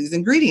has these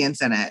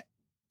ingredients in it.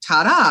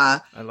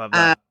 Ta-da. I love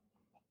that.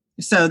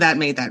 So that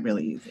made that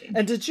really easy.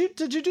 And did you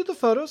do the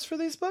photos for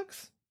these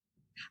books?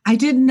 I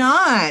did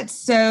not.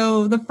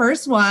 So the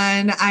first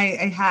one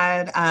I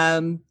had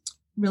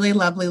really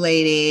lovely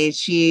lady.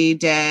 She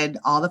did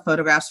all the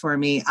photographs for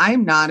me.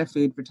 I'm not a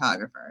food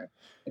photographer.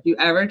 If you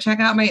ever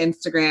check out my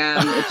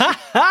Instagram,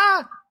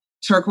 it's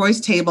turquoise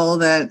table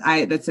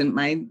that's in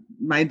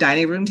my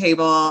dining room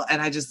table.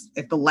 And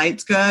if the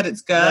light's good,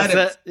 it's good.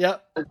 That's it.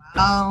 Yep.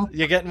 Well,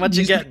 you're getting what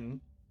you're getting.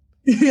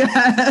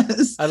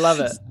 Yes. I love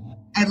it.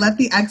 I let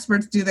the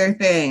experts do their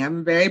thing.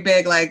 I'm very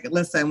big, like,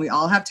 listen, we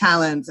all have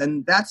talents,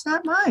 and that's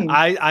not mine.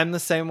 I'm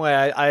the same way.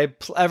 I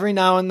every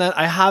now and then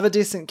I have a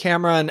decent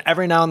camera, and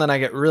every now and then I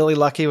get really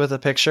lucky with a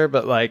picture,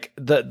 but like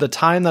the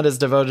time that is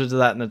devoted to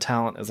that and the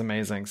talent is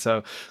amazing.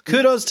 So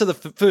kudos to the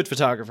food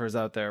photographers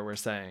out there, we're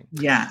saying.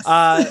 Yes.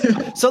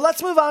 So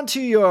let's move on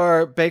to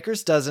your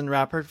Baker's Dozen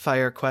rapid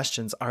fire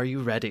questions. Are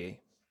you ready?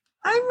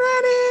 I'm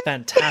ready.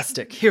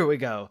 Fantastic. Here we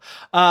go.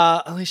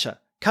 Alicia,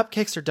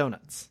 cupcakes or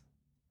donuts?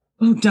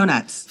 Ooh,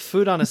 donuts.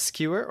 Food on a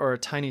skewer or a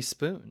tiny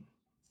spoon?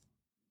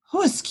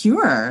 Oh, a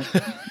skewer.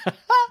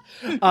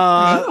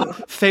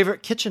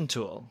 Favorite kitchen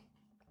tool?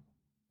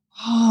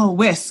 Oh,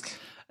 whisk.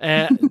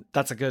 And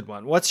that's a good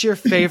one. What's your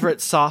favorite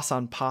sauce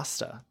on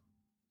pasta?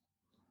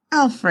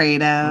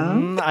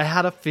 Alfredo. I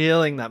had a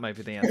feeling that might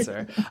be the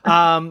answer.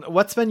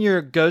 What's been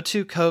your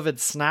go-to COVID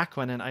snack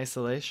when in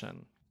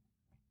isolation?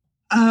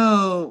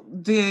 Oh,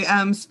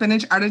 the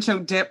spinach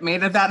artichoke dip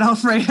made of that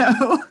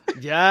Alfredo.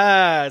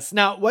 Yes.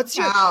 Now,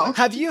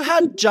 have you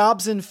had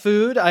jobs in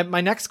food?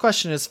 My next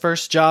question is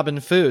first job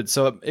in food.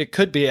 So it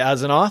could be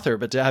as an author,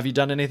 but have you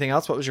done anything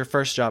else? What was your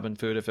first job in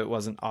food if it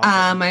wasn't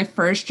author? My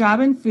first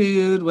job in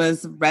food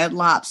was Red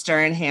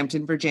Lobster in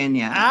Hampton,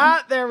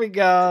 Virginia. There we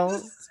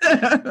go.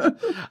 Cheddar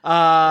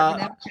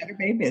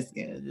Bay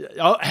biscuits.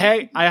 Oh,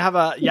 hey, I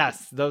have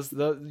yes. Those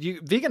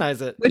you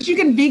veganize it, which you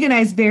can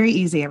veganize very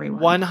easy.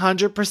 Everyone,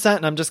 100%.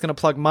 And I'm just gonna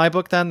plug my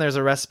book. Then there's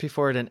a recipe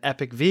for it in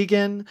Epic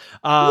Vegan.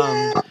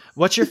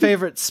 What's your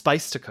favorite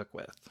spice to cook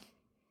with?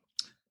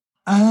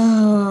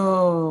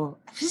 Oh,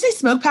 did you say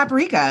smoked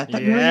paprika?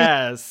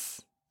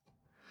 Yes.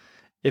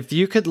 If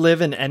you could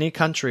live in any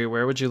country,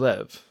 where would you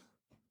live?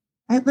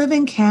 I live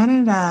in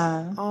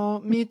Canada. Oh,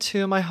 me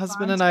too. My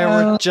husband and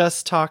I were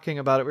just talking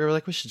about it. We were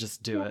like, we should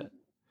just do it.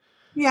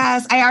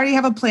 Yes, I already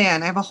have a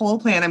plan. I have a whole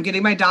plan. I'm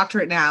getting my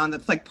doctorate now, and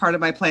that's like part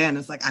of my plan.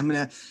 It's like I'm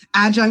going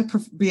to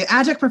be an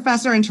adjunct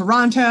professor in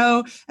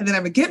Toronto, and then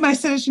I'm going to get my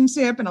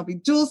citizenship, and I'll be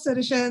dual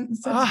citizen.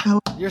 So,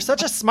 you're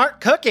such a smart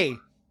cookie.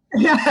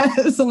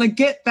 Yes, so like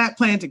get that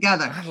plan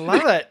together. I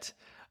love it.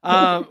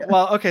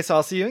 Well, okay, so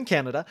I'll see you in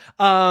Canada.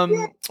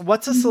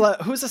 Who's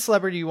a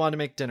celebrity you want to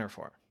make dinner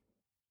for?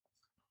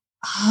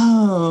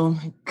 Oh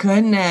my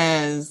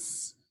goodness.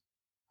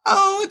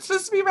 Oh, it's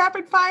supposed to be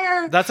rapid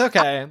fire. That's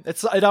okay.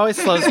 It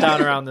always slows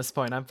down around this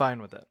point. I'm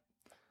fine with it.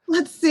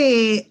 Let's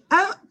see.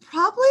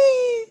 Probably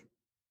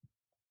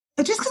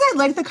just because I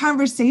like the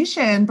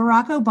conversation.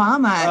 Barack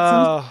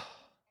Obama.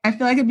 I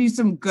feel like it'd be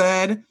some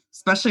good,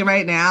 especially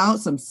right now,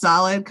 some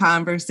solid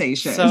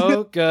conversation.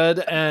 So good.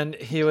 And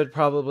he would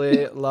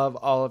probably love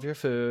all of your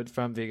food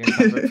from Vegan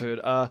Comfort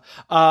Food.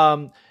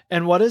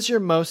 And what is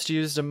your most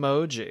used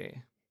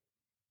emoji?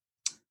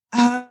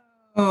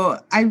 Oh,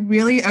 I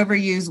really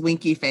overuse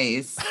winky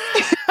face.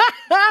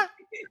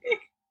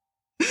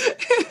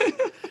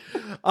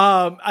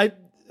 I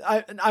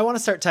want to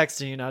start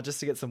texting you now just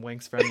to get some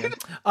winks from you.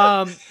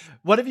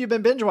 What have you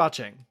been binge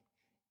watching?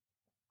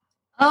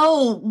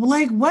 Oh,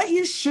 like what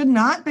you should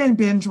not been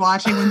binge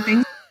watching when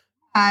things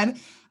are bad.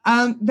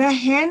 The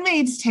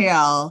Handmaid's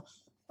Tale.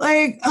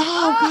 Like,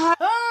 oh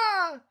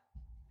God,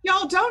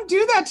 y'all don't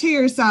do that to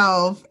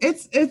yourself.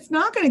 It's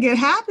not going to get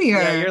happier.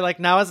 Yeah, you're like,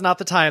 now is not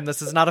the time.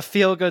 This is not a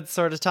feel good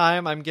sort of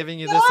time. I'm giving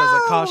you this as a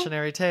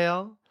cautionary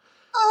tale.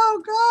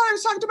 Oh God, I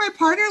was talking to my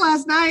partner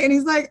last night and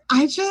he's like,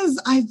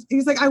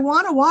 I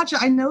want to watch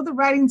it. I know the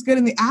writing's good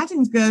and the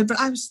acting's good, but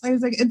I was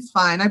like, it's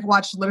fine. I've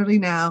watched literally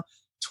now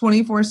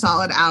 24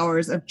 solid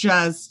hours of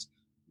just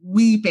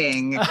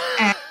weeping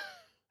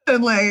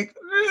and like,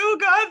 oh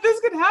God,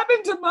 this could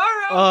happen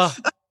tomorrow.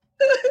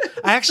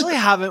 I actually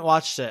haven't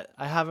watched it.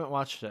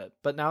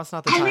 But now it's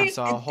not the time,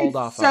 so I'll hold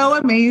off. It's so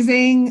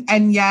amazing,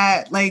 and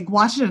yet, like,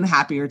 watch it in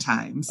happier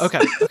times.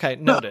 Okay,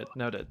 noted.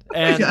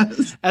 And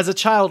Yes. As a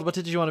child, what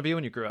did you want to be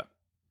when you grew up?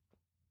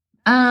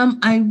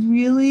 I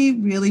really,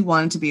 really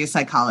wanted to be a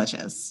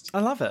psychologist.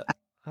 I love it.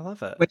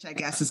 Which I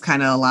guess is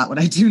kind of a lot what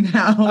I do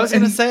now. I was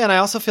going to say, and I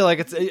also feel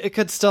like it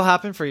could still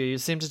happen for you. You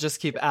seem to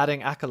just keep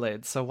adding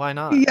accolades, so why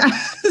not?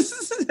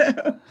 Yes.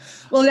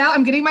 Well, now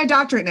I'm getting my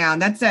doctorate now,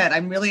 and that's it.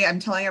 I'm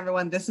telling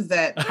everyone this is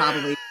it,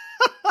 probably.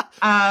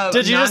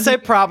 Did you just say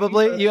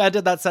probably? You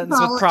ended that sentence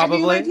with probably? I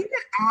mean, like, you can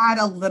add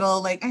a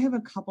little, like, I have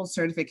a couple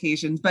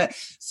certifications, but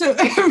so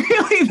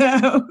really,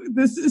 though,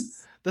 this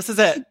is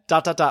it.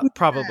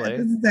 Probably.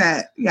 This is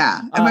it.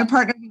 Yeah. And my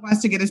partner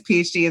wants to get his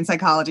PhD in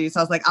psychology. So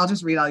I was like, I'll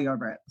just read all your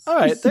books. All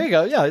right. There you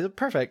go. Yeah.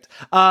 Perfect.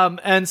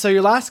 And so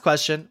your last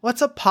question,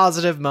 what's a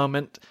positive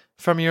moment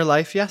from your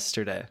life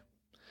yesterday?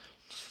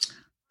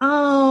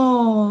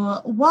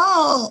 Oh,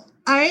 well,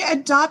 I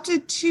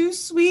adopted two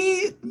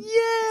sweet.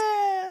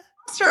 Yeah.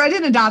 I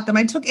didn't adopt them.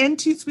 I took in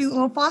two sweet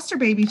little foster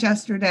babies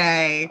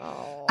yesterday.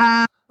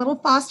 Oh. Little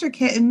foster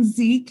kittens,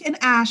 Zeke and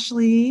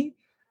Ashley.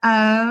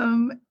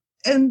 And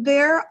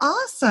they're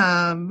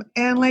awesome.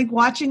 And like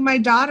watching my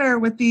daughter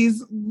with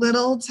these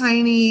little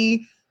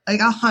tiny,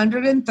 like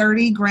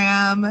 130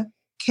 gram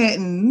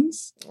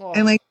kittens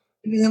and like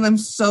feeding them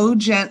so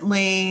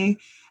gently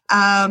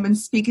and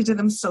speaking to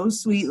them so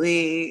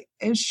sweetly.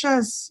 It's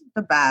just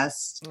the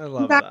best. I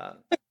love that.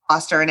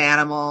 Foster an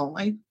animal,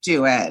 like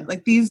do it.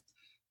 Like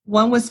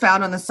one was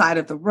found on the side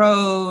of the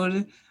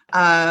road.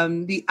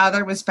 The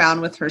other was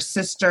found with her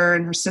sister,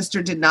 and her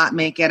sister did not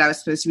make it. I was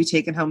supposed to be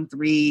taking home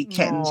 3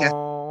 kittens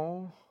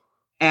yesterday.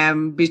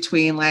 And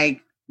between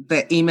like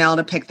the email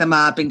to pick them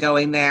up and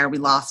going there, we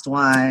lost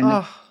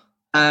one.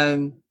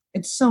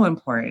 It's so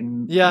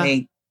important. Yeah.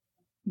 Like,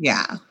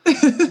 yeah.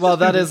 Well,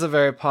 that is a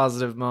very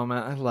positive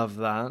moment. I love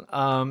that.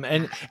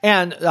 And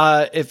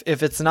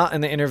if it's not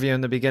in the interview in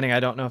the beginning, I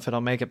don't know if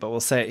it'll make it, but we'll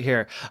say it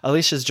here.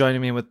 Alicia's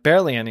joining me with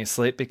barely any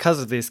sleep because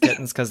of these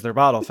kittens, because they're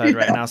bottle fed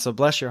right now. So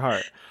bless your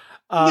heart.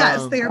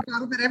 Yes, they are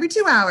bottle fed every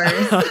 2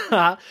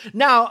 hours.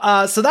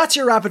 Now, so that's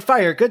your rapid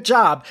fire. Good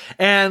job.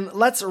 And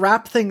let's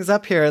wrap things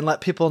up here and let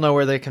people know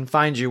where they can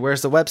find you.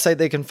 Where's the website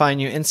they can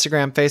find you?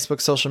 Instagram, Facebook,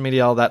 social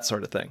media, all that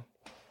sort of thing.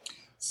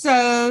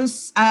 So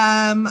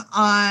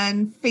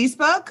on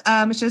Facebook,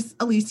 it's just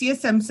Alicia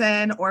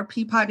Simpson or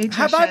Peapod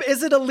Nutrition.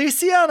 Is it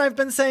Alicia and I've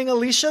been saying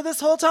Alicia this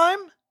whole time?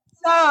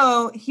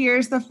 So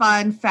here's the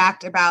fun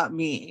fact about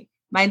me.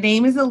 My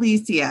name is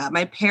Alicia.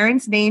 My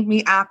parents named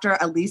me after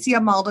Alicia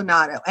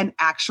Maldonado, an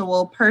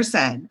actual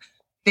person.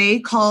 They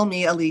call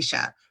me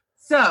Alicia.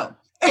 So,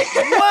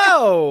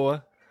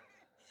 whoa.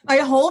 My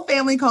whole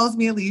family calls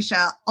me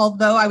Alicia,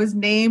 although I was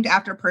named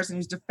after a person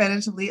who's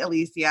definitively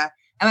Alicia.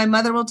 And my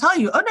mother will tell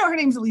you, oh no, her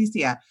name's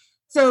Alicia.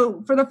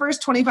 So for the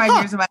first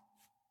 25 years of my life,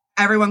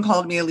 everyone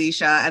called me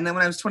Alicia. And then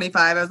when I was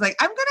 25, I was like,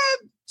 I'm going to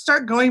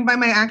start going by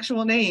my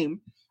actual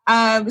name.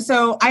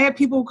 So I have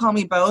people who call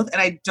me both,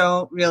 and I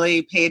don't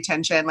really pay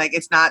attention. Like,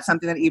 it's not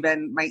something that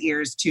even my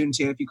ears tune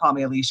to. If you call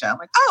me Alicia, I'm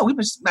like, oh, we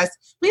just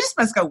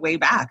must go way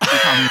back. If you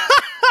call me.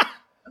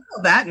 That's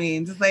what that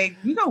means. It's like,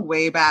 we go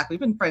way back. We've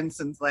been friends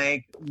since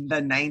like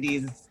the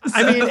 90s. So.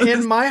 I mean,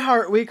 in my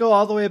heart, we go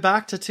all the way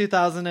back to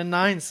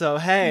 2009. So,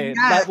 hey,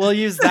 we'll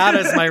use that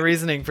as my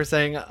reasoning for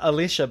saying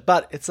Alicia,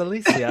 but it's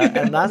Alicia,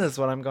 and that is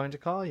what I'm going to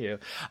call you.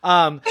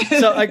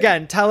 So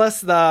again, tell us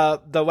the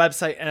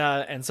website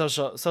and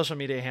social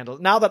media handle.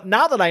 Now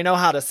that I know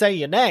how to say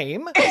your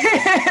name,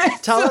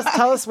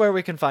 tell us where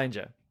we can find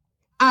you.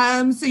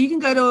 So you can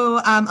go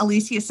to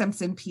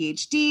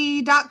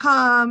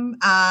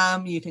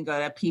AliciaSimpsonPhD.com. You can go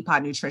to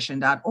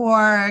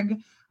peapodnutrition.org.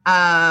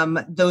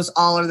 Those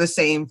all are the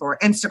same for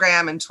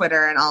Instagram and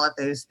Twitter and all of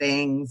those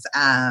things.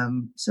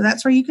 So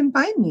that's where you can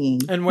find me.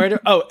 And where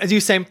you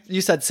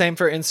said same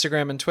for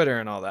Instagram and Twitter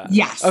and all that.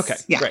 Yes. Okay.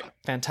 Yeah. Great.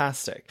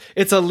 Fantastic.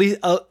 It's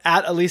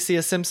at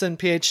Alicia Simpson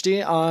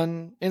PhD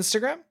on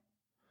Instagram.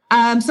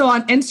 So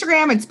on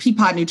Instagram, it's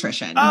Peapod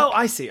Nutrition. Oh,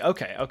 I see.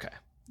 Okay.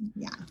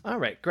 Yeah. All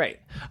right, great.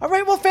 All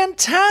right, well,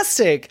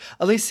 fantastic.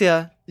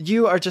 Alicia,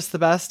 you are just the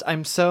best.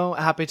 I'm so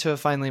happy to have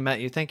finally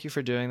met you. Thank you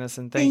for doing this,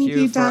 and thank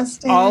you for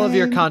Dustin. all of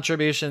your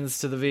contributions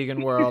to the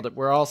vegan world.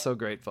 We're all so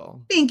grateful.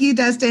 Thank you,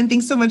 Dustin.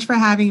 Thanks so much for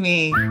having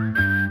me.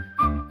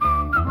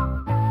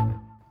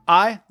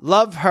 I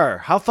love her.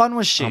 How fun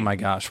was she? Oh my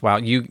gosh. Wow.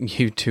 You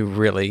two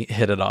really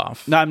hit it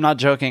off. No, I'm not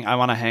joking. I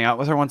want to hang out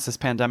with her once this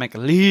pandemic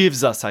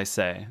leaves us, I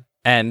say.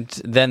 And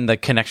then the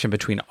connection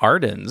between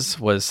Ardens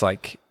was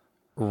like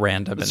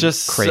random and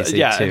Just crazy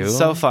yeah, too. it's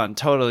so fun.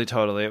 Totally.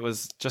 It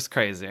was just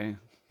crazy.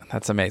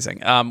 That's amazing.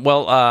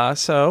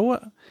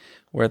 So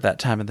we're at that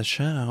time of the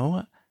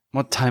show.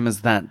 What time is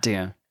that,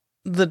 dear?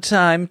 The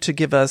time to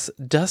give us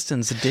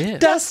Dustin's dish.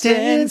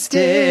 Dustin's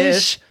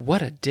dish.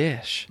 What a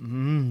dish.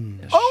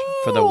 Dish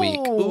for the week.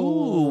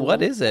 Ooh,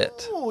 what is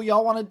it? Ooh,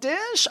 y'all want a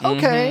dish?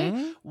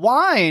 Okay.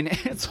 Wine.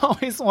 It's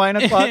always wine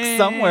o'clock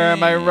somewhere,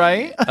 am I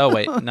right? Oh,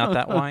 wait, not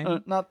that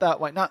wine? Not that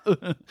wine. Not you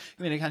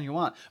mean the kind you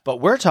want.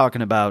 But we're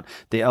talking about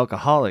the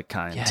alcoholic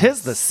kind. Yes.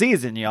 'Tis the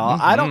season, y'all.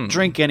 I don't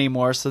drink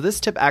anymore, so this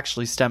tip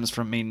actually stems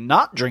from me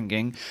not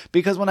drinking,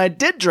 because when I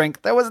did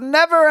drink, there was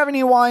never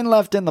any wine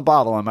left in the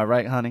bottle. Am I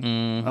right,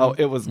 honey? Oh,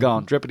 it was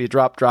gone. Drippity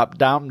drop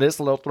down this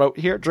little throat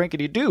here,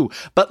 drinkity do.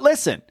 But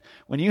listen,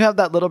 when you have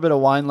that little bit of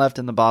wine left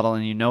in the bottle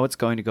and you know it's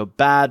going to go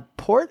bad,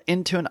 pour it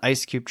into an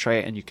ice cube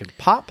tray and you can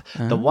pop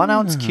the 1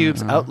 ounce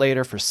cubes out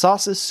later for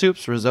sauces,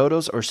 soups,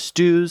 risottos, or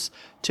stews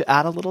to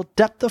add a little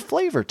depth of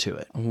flavor to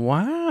it.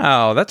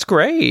 Wow, that's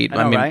great.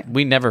 I know, mean, right?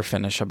 we never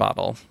finish a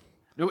bottle.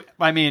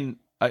 I mean,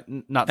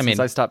 since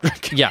I stopped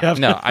drinking. Yeah,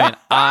 no,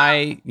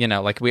 I mean,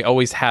 like we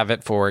always have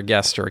it for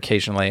guests or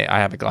occasionally I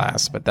have a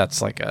glass, but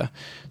that's like a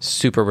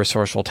super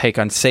resourceful take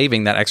on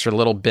saving that extra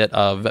little bit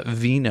of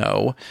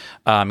vino,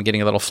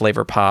 getting a little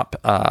flavor pop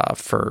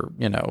for,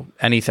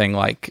 anything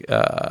like,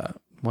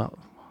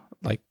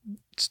 like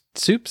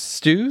soups,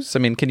 stews. I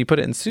mean, can you put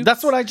it in soups?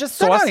 That's what I just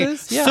said.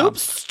 Sauces? Honey. Yeah.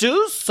 Soups,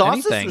 stews,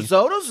 sauces, Anything.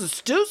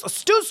 risottos,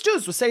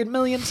 stews. We say it a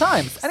million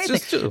times.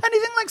 Anything,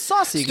 anything like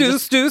saucy. You can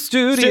just-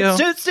 Studio.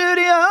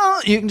 Studio.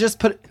 You can just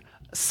put.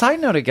 Side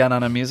note again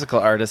on a musical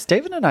artist.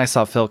 David and I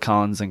saw Phil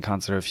Collins in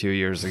concert a few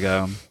years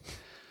ago.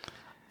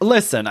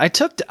 Listen,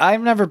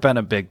 I've never been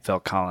a big Phil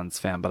Collins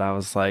fan, but I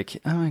was like,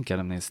 I'm going to get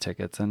him these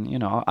tickets. And,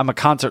 I'm a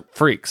concert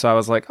freak. So I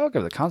was like, I'll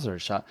give the concert a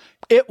shot.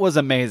 It was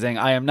amazing.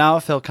 I am now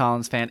a Phil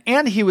Collins fan.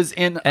 And he was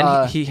in...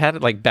 And he had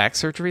like back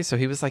surgery. So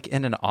he was like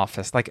in an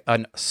office, like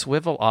a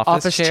swivel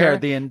office chair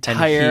the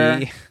entire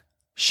and he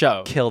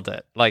show. killed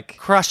it. Like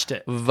Crushed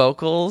it.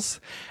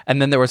 vocals.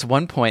 And then there was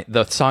one point,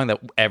 the song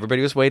that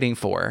everybody was waiting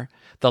for,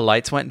 the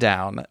lights went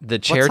down, the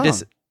chair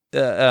song?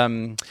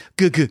 Feel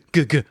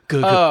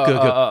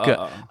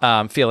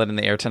It in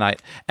the Air Tonight,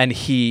 and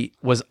he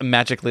was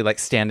magically like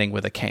standing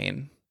with a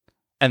cane,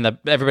 and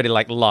everybody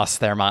like lost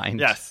their mind.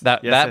 Yes.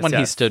 that Yes, one he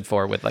yes. stood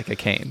for with like a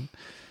cane.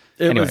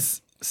 It Anyway.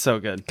 was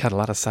so good. Got a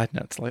lot of side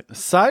notes, like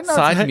Side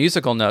notes.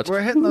 musical notes.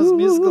 We're hitting those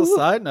musical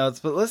side notes,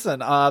 but listen,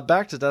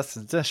 back to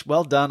Dustin's dish.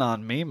 Well done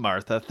on me,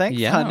 Martha. Thanks,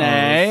 Yes.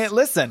 honey.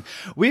 Listen,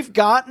 we've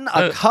gotten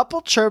a couple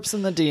chirps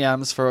in the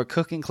DMs for a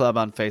cooking club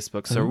on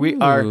Facebook, so we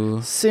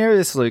are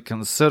seriously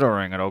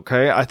considering it,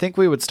 okay? I think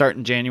we would start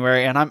in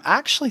January, and I'm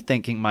actually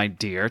thinking, my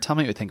dear, tell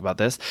me what you think about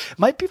this. It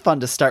might be fun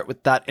to start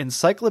with that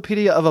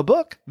encyclopedia of a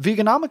book,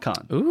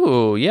 Veganomicon.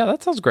 Ooh, yeah,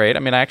 that sounds great.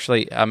 I mean, I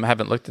actually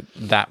haven't looked at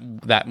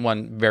that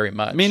one very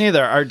much. Me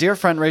neither. Our dear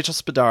friend Rachel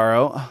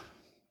Spadaro,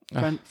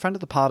 friend of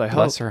the pod, I hope.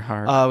 Bless her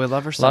heart. We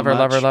love her so Love her, much.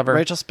 love her, love her.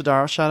 Rachel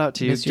Spadaro, shout out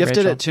to you. Miss you, Gifted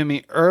Rachel. it to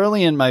me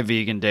early in my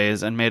vegan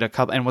days and made a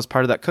couple, and was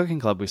part of that cooking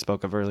club we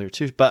spoke of earlier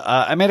too. But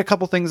I made a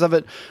couple things of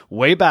it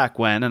way back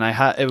when, and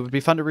it would be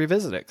fun to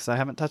revisit it because I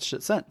haven't touched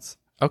it since.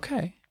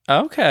 Okay,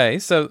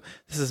 so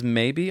this is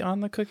maybe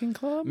on the cooking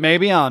club.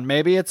 Maybe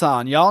it's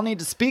on. Y'all need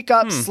to speak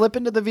up, slip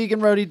into the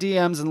Vegan Roadie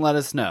DMs, and let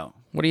us know.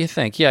 What do you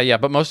think? Yeah.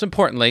 But most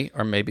importantly,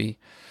 or maybe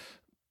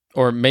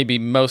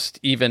most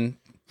even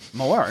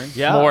More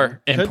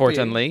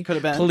importantly, could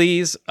have been.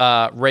 please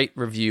rate,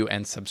 review,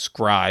 and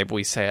subscribe.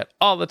 We say it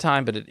all the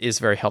time, but it is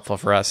very helpful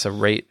for us. So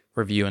rate,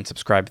 review, and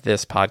subscribe to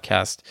this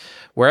podcast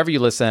wherever you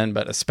listen,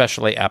 but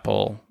especially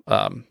Apple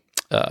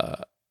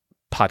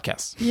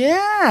podcasts.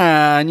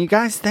 Yeah, and you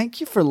guys, thank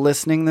you for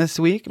listening this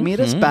week. Meet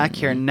us back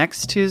here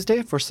next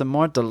Tuesday for some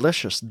more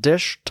delicious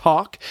dish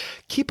talk.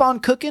 Keep on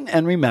cooking,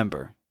 and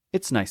remember,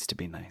 it's nice to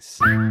be nice.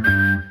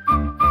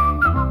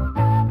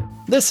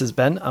 This has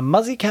been a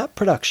Muzzy Cat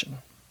production.